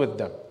kind with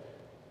them.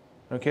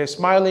 Okay,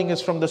 smiling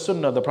is from the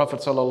Sunnah, the Prophet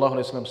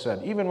ﷺ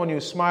said. Even when you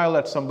smile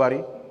at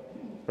somebody,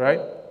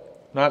 right?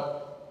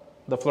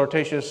 Not the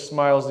flirtatious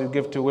smiles you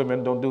give to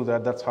women, don't do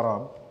that, that's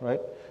haram, right?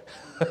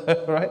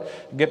 Right?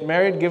 Get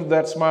married, give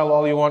that smile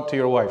all you want to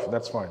your wife,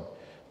 that's fine.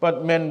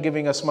 But men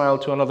giving a smile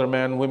to another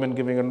man, women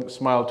giving a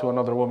smile to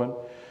another woman,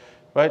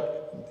 right?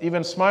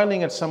 Even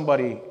smiling at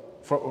somebody,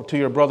 to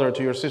your brother,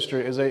 to your sister,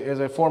 is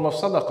a form of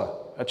sadaqah,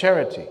 a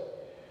charity.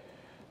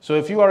 So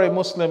if you are a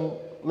Muslim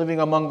living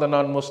among the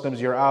non-Muslims,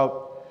 you're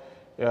out,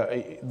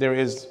 there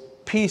is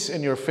peace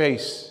in your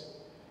face,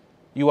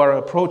 you are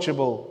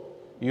approachable,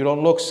 you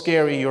don't look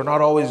scary, you're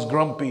not always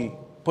grumpy,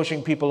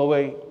 pushing people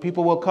away,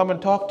 people will come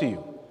and talk to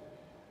you,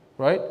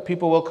 right?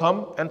 People will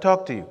come and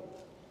talk to you.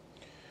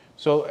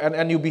 So,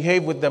 and you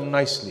behave with them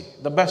nicely,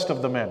 the best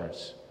of the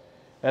manners.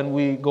 And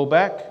we go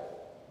back,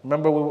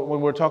 remember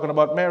when we're talking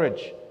about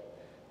marriage,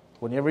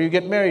 whenever you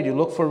get married, you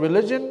look for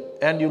religion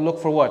and you look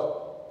for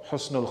what?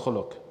 husnul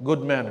khuluq,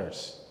 good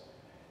manners.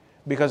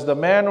 Because the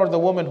man or the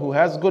woman who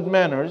has good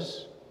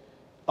manners,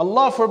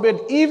 Allah forbid,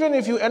 even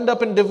if you end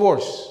up in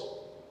divorce,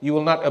 you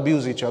will not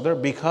abuse each other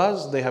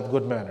because they have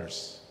good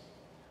manners.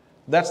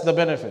 That's the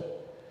benefit.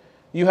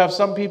 You have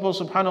some people,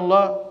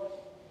 subhanAllah,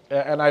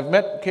 and I've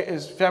met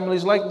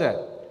families like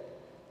that.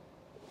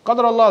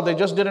 Qadr Allah, they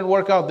just didn't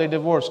work out, they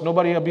divorced.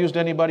 Nobody abused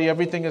anybody,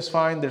 everything is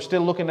fine. They're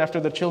still looking after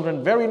the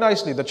children very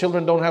nicely. The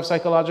children don't have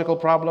psychological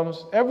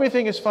problems.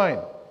 Everything is fine.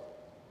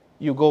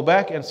 You go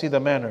back and see the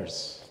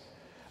manners.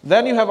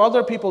 Then you have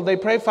other people, they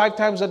pray 5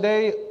 times a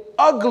day,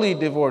 ugly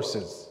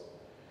divorces.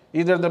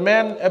 Either the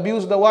man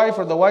abused the wife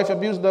or the wife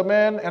abused the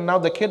man, and now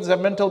the kids have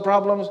mental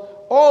problems.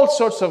 All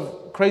sorts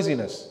of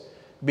craziness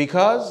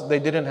because they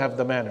didn't have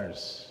the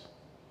manners.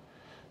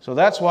 So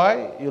that's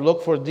why you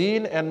look for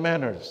deen and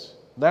manners.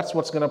 That's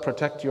what's going to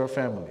protect your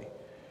family.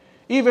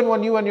 Even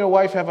when you and your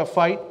wife have a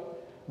fight,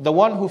 the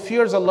one who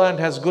fears Allah and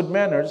has good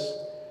manners,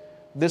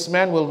 this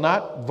man will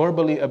not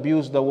verbally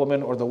abuse the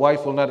woman, or the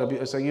wife will not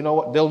abuse. So you know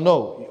what? They'll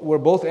know. We're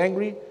both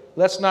angry.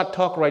 Let's not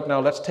talk right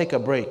now. Let's take a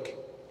break.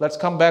 Let's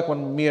come back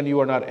when me and you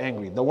are not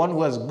angry. The one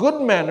who has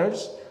good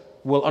manners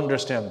will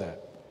understand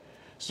that.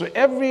 So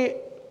every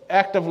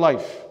act of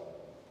life,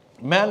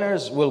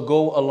 manners will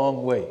go a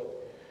long way.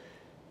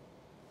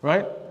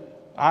 Right?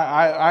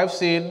 I've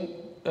seen,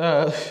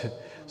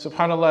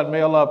 subhanAllah, and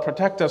may Allah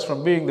protect us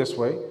from being this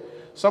way.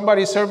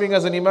 Somebody serving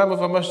as an imam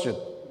of a masjid.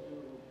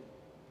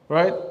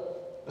 Right?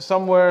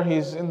 Somewhere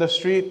he's in the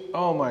street.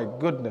 Oh my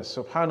goodness,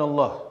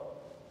 subhanAllah.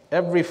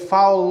 Every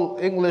foul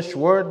English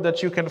word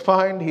that you can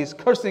find, he's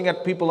cursing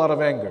at people out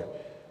of anger.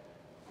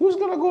 Who's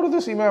going to go to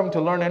this imam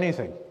to learn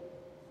anything?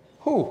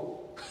 Who?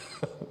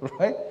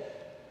 Right?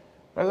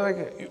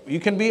 Like, you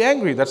can be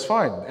angry, that's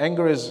fine.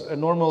 Anger is a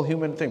normal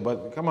human thing,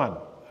 but come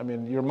on. I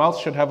mean, your mouth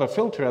should have a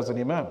filter as an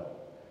imam.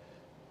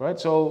 Right?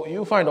 So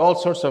you find all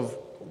sorts of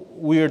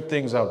weird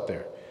things out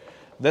there.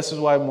 This is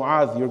why,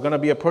 Mu'adh, you're going to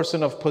be a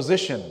person of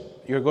position.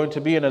 You're going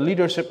to be in a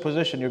leadership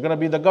position. You're going to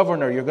be the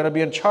governor. You're going to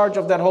be in charge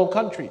of that whole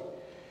country.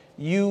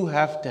 You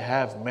have to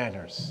have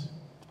manners.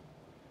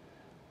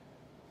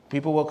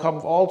 People will come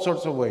all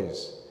sorts of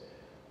ways.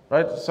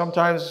 Right?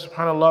 Sometimes,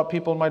 subhanAllah,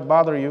 people might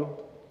bother you.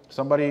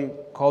 Somebody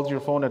calls your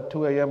phone at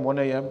 2 a.m., 1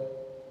 a.m.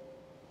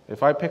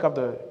 If I pick up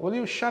will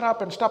you shut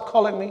up and stop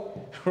calling me?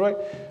 Right?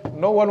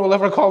 No one will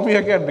ever call me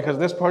again, because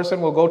this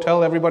person will go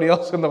tell everybody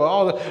else in the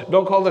world, oh,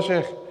 don't call the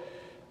sheikh.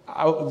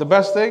 The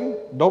best thing,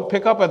 don't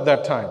pick up at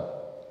that time.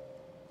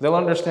 They'll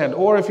understand.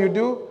 Or if you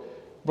do,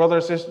 brother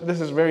or sister,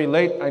 this is very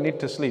late, I need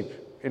to sleep.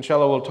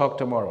 Inshallah, we'll talk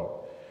tomorrow.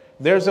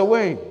 There's a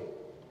way.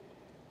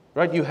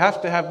 Right? You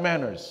have to have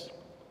manners.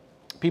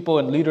 People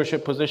in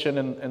leadership position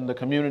in the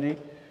community,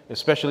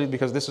 especially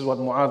because this is what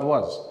Mu'adh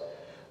was.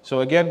 So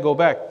again, go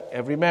back.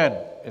 Every man,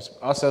 it's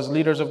us as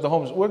leaders of the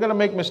homes, we're going to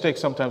make mistakes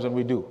sometimes, and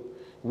we do.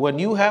 When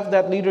you have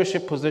that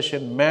leadership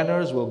position,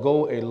 manners will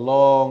go a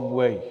long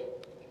way.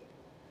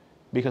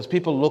 Because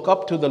people look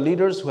up to the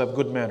leaders who have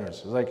good manners.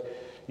 It's like,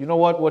 you know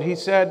what he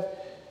said,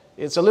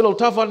 it's a little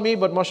tough on me,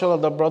 but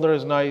mashallah, the brother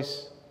is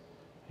nice.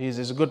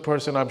 He's a good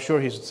person. I'm sure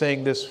he's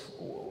saying this,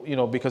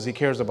 because he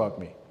cares about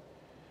me.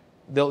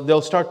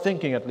 They'll start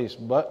thinking at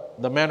least,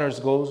 but the manners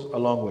goes a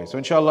long way. So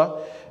inshallah,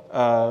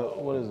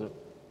 what is it?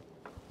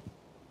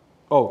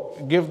 Oh,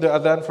 give the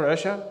adhan for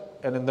Isha.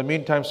 And in the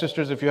meantime,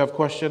 sisters, if you have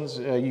questions,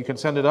 you can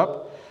send it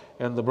up.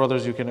 And the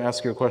brothers, you can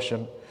ask your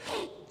question.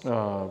 Okay,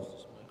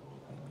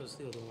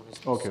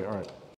 all right.